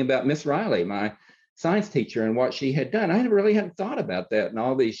thinking about Miss Riley, my science teacher, and what she had done. I really hadn't thought about that in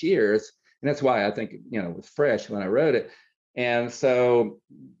all these years. And that's why I think, it was fresh when I wrote it. And so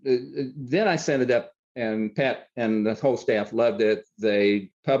then I sent it up, and Pat and the whole staff loved it. They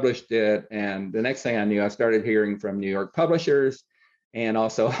published it. And the next thing I knew, I started hearing from New York publishers. and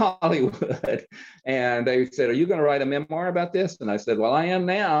also Hollywood. And they said, "Are you going to write a memoir about this?" And I said, "Well, I am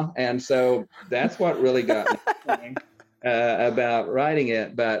now." And so that's what really got me going about writing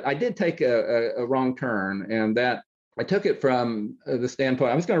it. But I did take a wrong turn, and that I took it from the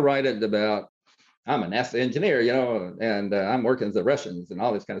standpoint I was going to write it about. I'm a NASA engineer, and I'm working with the Russians and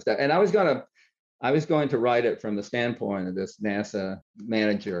all this kind of stuff. And I was going to write it from the standpoint of this NASA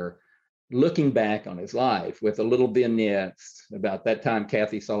manager looking back on his life with a little vignettes about that time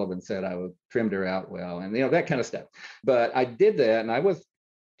Kathy Sullivan said I would trimmed her out well, and that kind of stuff. But I did that, and I was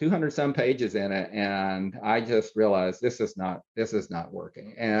 200 some pages in it, and I just realized this is not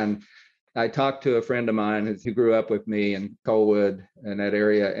working. And I talked to a friend of mine who grew up with me in Colwood in that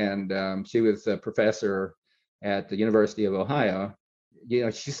area, and she was a professor at the University of Ohio.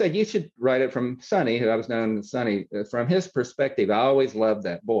 She said, "You should write it from Sonny," who I was known as Sonny, from his perspective. I always loved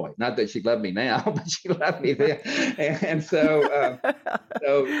that boy. Not that she loved me now, but she loved me then. And so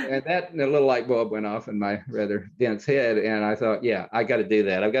and that a little light bulb went off in my rather dense head. And I thought, yeah, I got to do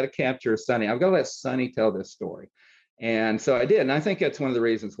that. I've got to capture Sonny. I've got to let Sonny tell this story. And so I did. And I think that's one of the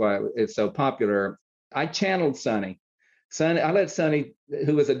reasons why it's so popular. I channeled Sonny. I let Sonny,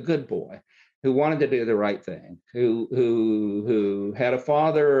 who was a good boy, who wanted to do the right thing, who had a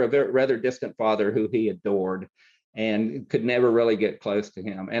father, a very rather distant father who he adored and could never really get close to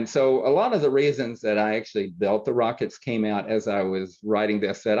him. And so a lot of the reasons that I actually built the rockets came out as I was writing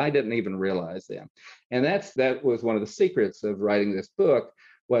this, that I didn't even realize them. And that was one of the secrets of writing this book,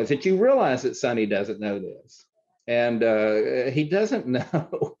 was that you realize that Sonny doesn't know this. And he doesn't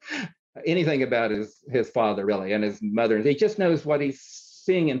know anything about his father, really, and his mother. He just knows what he's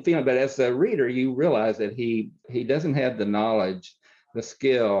seeing and feeling. But as a reader, you realize that he doesn't have the knowledge, the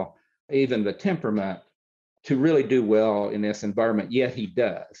skill, even the temperament to really do well in this environment, yet he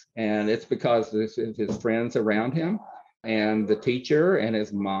does. And it's because of his friends around him and the teacher and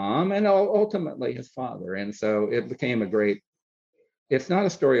his mom and ultimately his father. And so it became it's not a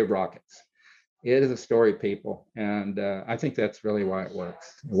story of rockets. It is a story of people. And I think that's really why it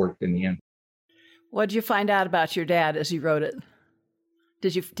worked in the end. What did you find out about your dad as you wrote it?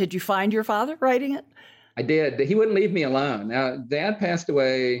 Did you find your father writing it? I did. He wouldn't leave me alone. Now, Dad passed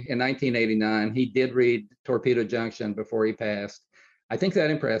away in 1989. He did read Torpedo Junction before he passed. I think that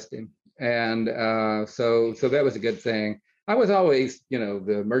impressed him. And so that was a good thing. I was always,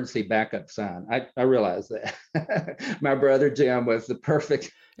 the emergency backup son. I realized that. My brother Jim was the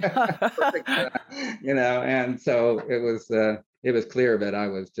perfect son, and so it was clear that I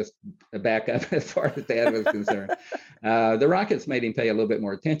was just a backup as far as Dad was concerned. The rockets made him pay a little bit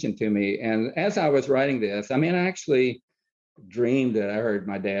more attention to me. And as I was writing this, I actually dreamed that I heard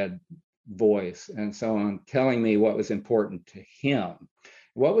my dad's voice and so on, telling me what was important to him.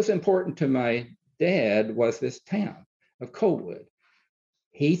 What was important to my dad was this town of Colwood.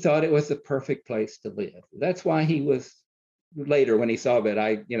 He thought it was the perfect place to live. That's why he was later, when he saw that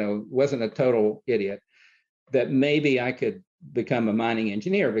I, wasn't a total idiot, that maybe I could become a mining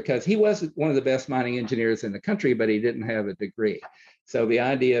engineer, because he was one of the best mining engineers in the country, but he didn't have a degree. So the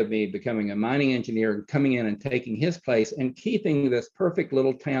idea of me becoming a mining engineer, coming in and taking his place and keeping this perfect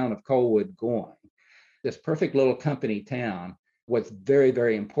little town of Colwood going, this perfect little company town, was very,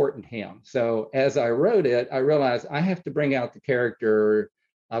 very important to him. So as I wrote it, I realized I have to bring out the character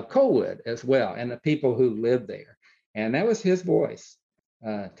of Colwood as well, and the people who live there. And that was his voice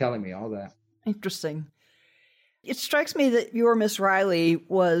telling me all that. Interesting. It strikes me that your Miss Riley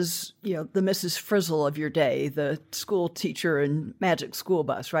was, the Mrs. Frizzle of your day, the school teacher and magic school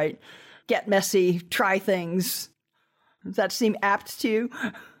bus, right? Get messy, try things. Does that seem apt to you?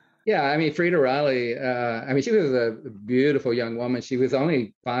 Yeah, Frida Riley, she was a beautiful young woman. She was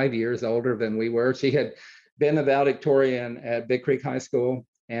only 5 years older than we were. She had been a valedictorian at Big Creek High School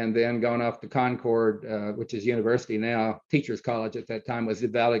and then gone off to Concord, which is university now. Teachers College at that time, was the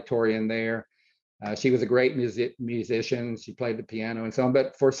valedictorian there. She was a great musician. She played the piano and so on.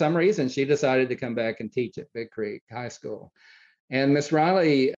 But for some reason, she decided to come back and teach at Big Creek High School. And Miss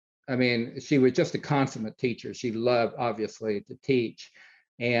Riley, she was just a consummate teacher. She loved, obviously, to teach.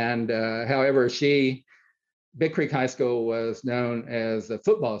 And however, Big Creek High School was known as a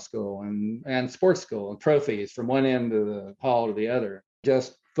football school and sports school, and trophies from one end of the hall to the other.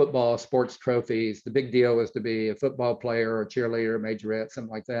 Just football, sports trophies. The big deal was to be a football player or a cheerleader, majorette,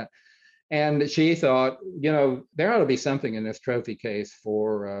 something like that. And she thought, there ought to be something in this trophy case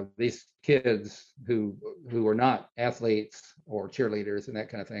for these kids who were not athletes or cheerleaders and that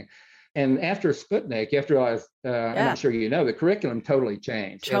kind of thing. And after Sputnik, you have to realize, I'm not sure the curriculum totally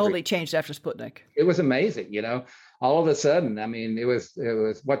changed. Totally changed after Sputnik. It was amazing, all of a sudden. It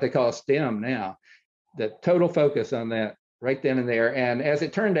was what they call STEM now. The total focus on that right then and there. And as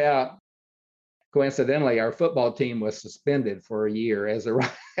it turned out, coincidentally, our football team was suspended for a year as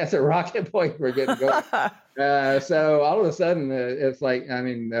a Rocket Boys were getting going. So all of a sudden, it's like, I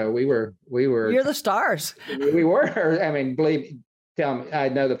mean, we were. You're the stars. We were. I mean, tell me, I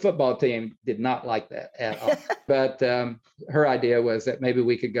know the football team did not like that at all. But her idea was that maybe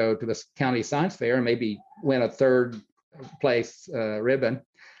we could go to the county science fair and maybe win a third place ribbon,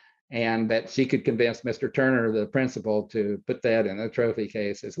 and that she could convince Mr. Turner, the principal, to put that in a trophy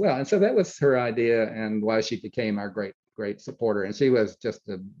case as well. And so that was her idea, and why she became our great supporter. And she was just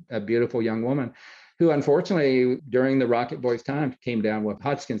a beautiful young woman who, unfortunately, during the Rocket Boys time, came down with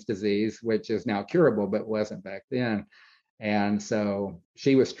Hodgkin's disease, which is now curable, but wasn't back then. And so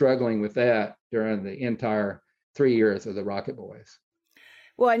she was struggling with that during the entire 3 years of the Rocket Boys.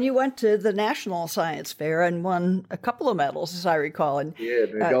 Well, and you went to the National Science Fair and won a couple of medals, as I recall. And yeah,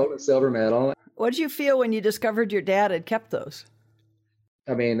 the gold and silver medal. What did you feel when you discovered your dad had kept those?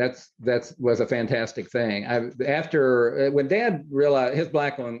 I mean, that was a fantastic thing. When Dad realized his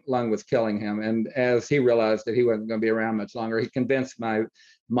black lung was killing him, and as he realized that he wasn't going to be around much longer, he convinced my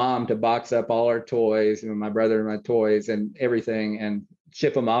mom to box up all our toys, my brother and my toys and everything, and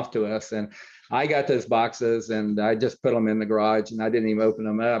ship them off to us. And I got those boxes and I just put them in the garage, and I didn't even open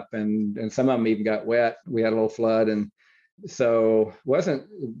them up. And some of them even got wet. We had a little flood. And so it wasn't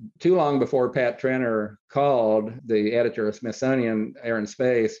too long before Pat Trenner called, the editor of Smithsonian Air and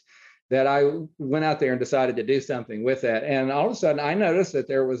Space, that I went out there and decided to do something with that. And all of a sudden I noticed that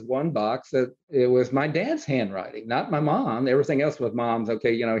there was one box that it was my dad's handwriting, not my mom. Everything else was mom's.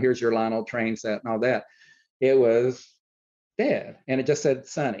 Okay, here's your Lionel train set and all that. It was Dad, and it just said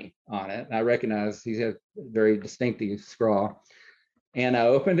Sonny on it. And I recognized he had a very distinctive scrawl. And I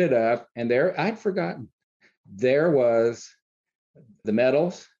opened it up, and there, I'd forgotten, there was the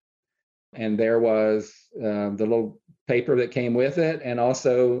medals, and there was the little paper that came with it, and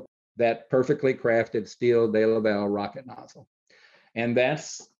also that perfectly crafted steel De La Belle rocket nozzle. And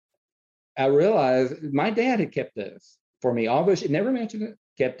I realized my dad had kept those for me all those, never mentioned it,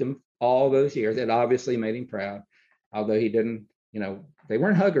 kept them all those years. It obviously made him proud. Although he didn't, they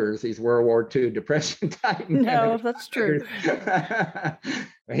weren't huggers, these World War II Depression type. No, that's true.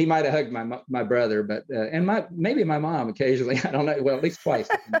 He might have hugged my brother, but and maybe my mom occasionally. I don't know. Well, at least twice.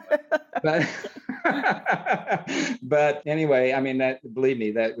 But anyway, I mean, believe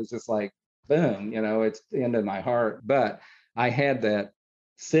me, that was just like boom. It's the end of my heart. But I had that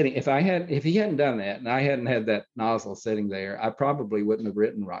sitting. If he hadn't done that, and I hadn't had that nozzle sitting there, I probably wouldn't have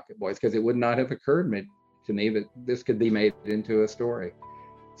written Rocket Boys, because it would not have occurred to me that this could be made into a story.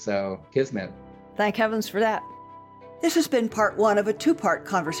 So, kismet. Thank heavens for that. This has been part one of a two-part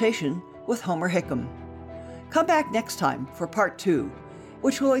conversation with Homer Hickam. Come back next time for part two,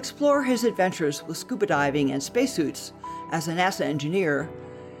 which will explore his adventures with scuba diving and spacesuits as a NASA engineer,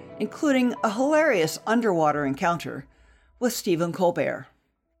 including a hilarious underwater encounter with Stephen Colbert.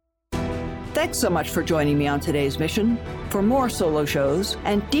 Thanks so much for joining me on today's mission. For more solo shows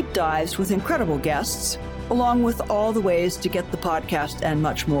and deep dives with incredible guests, along with all the ways to get the podcast and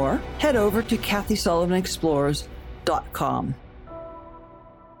much more, head over to KathySullivanExplores.com.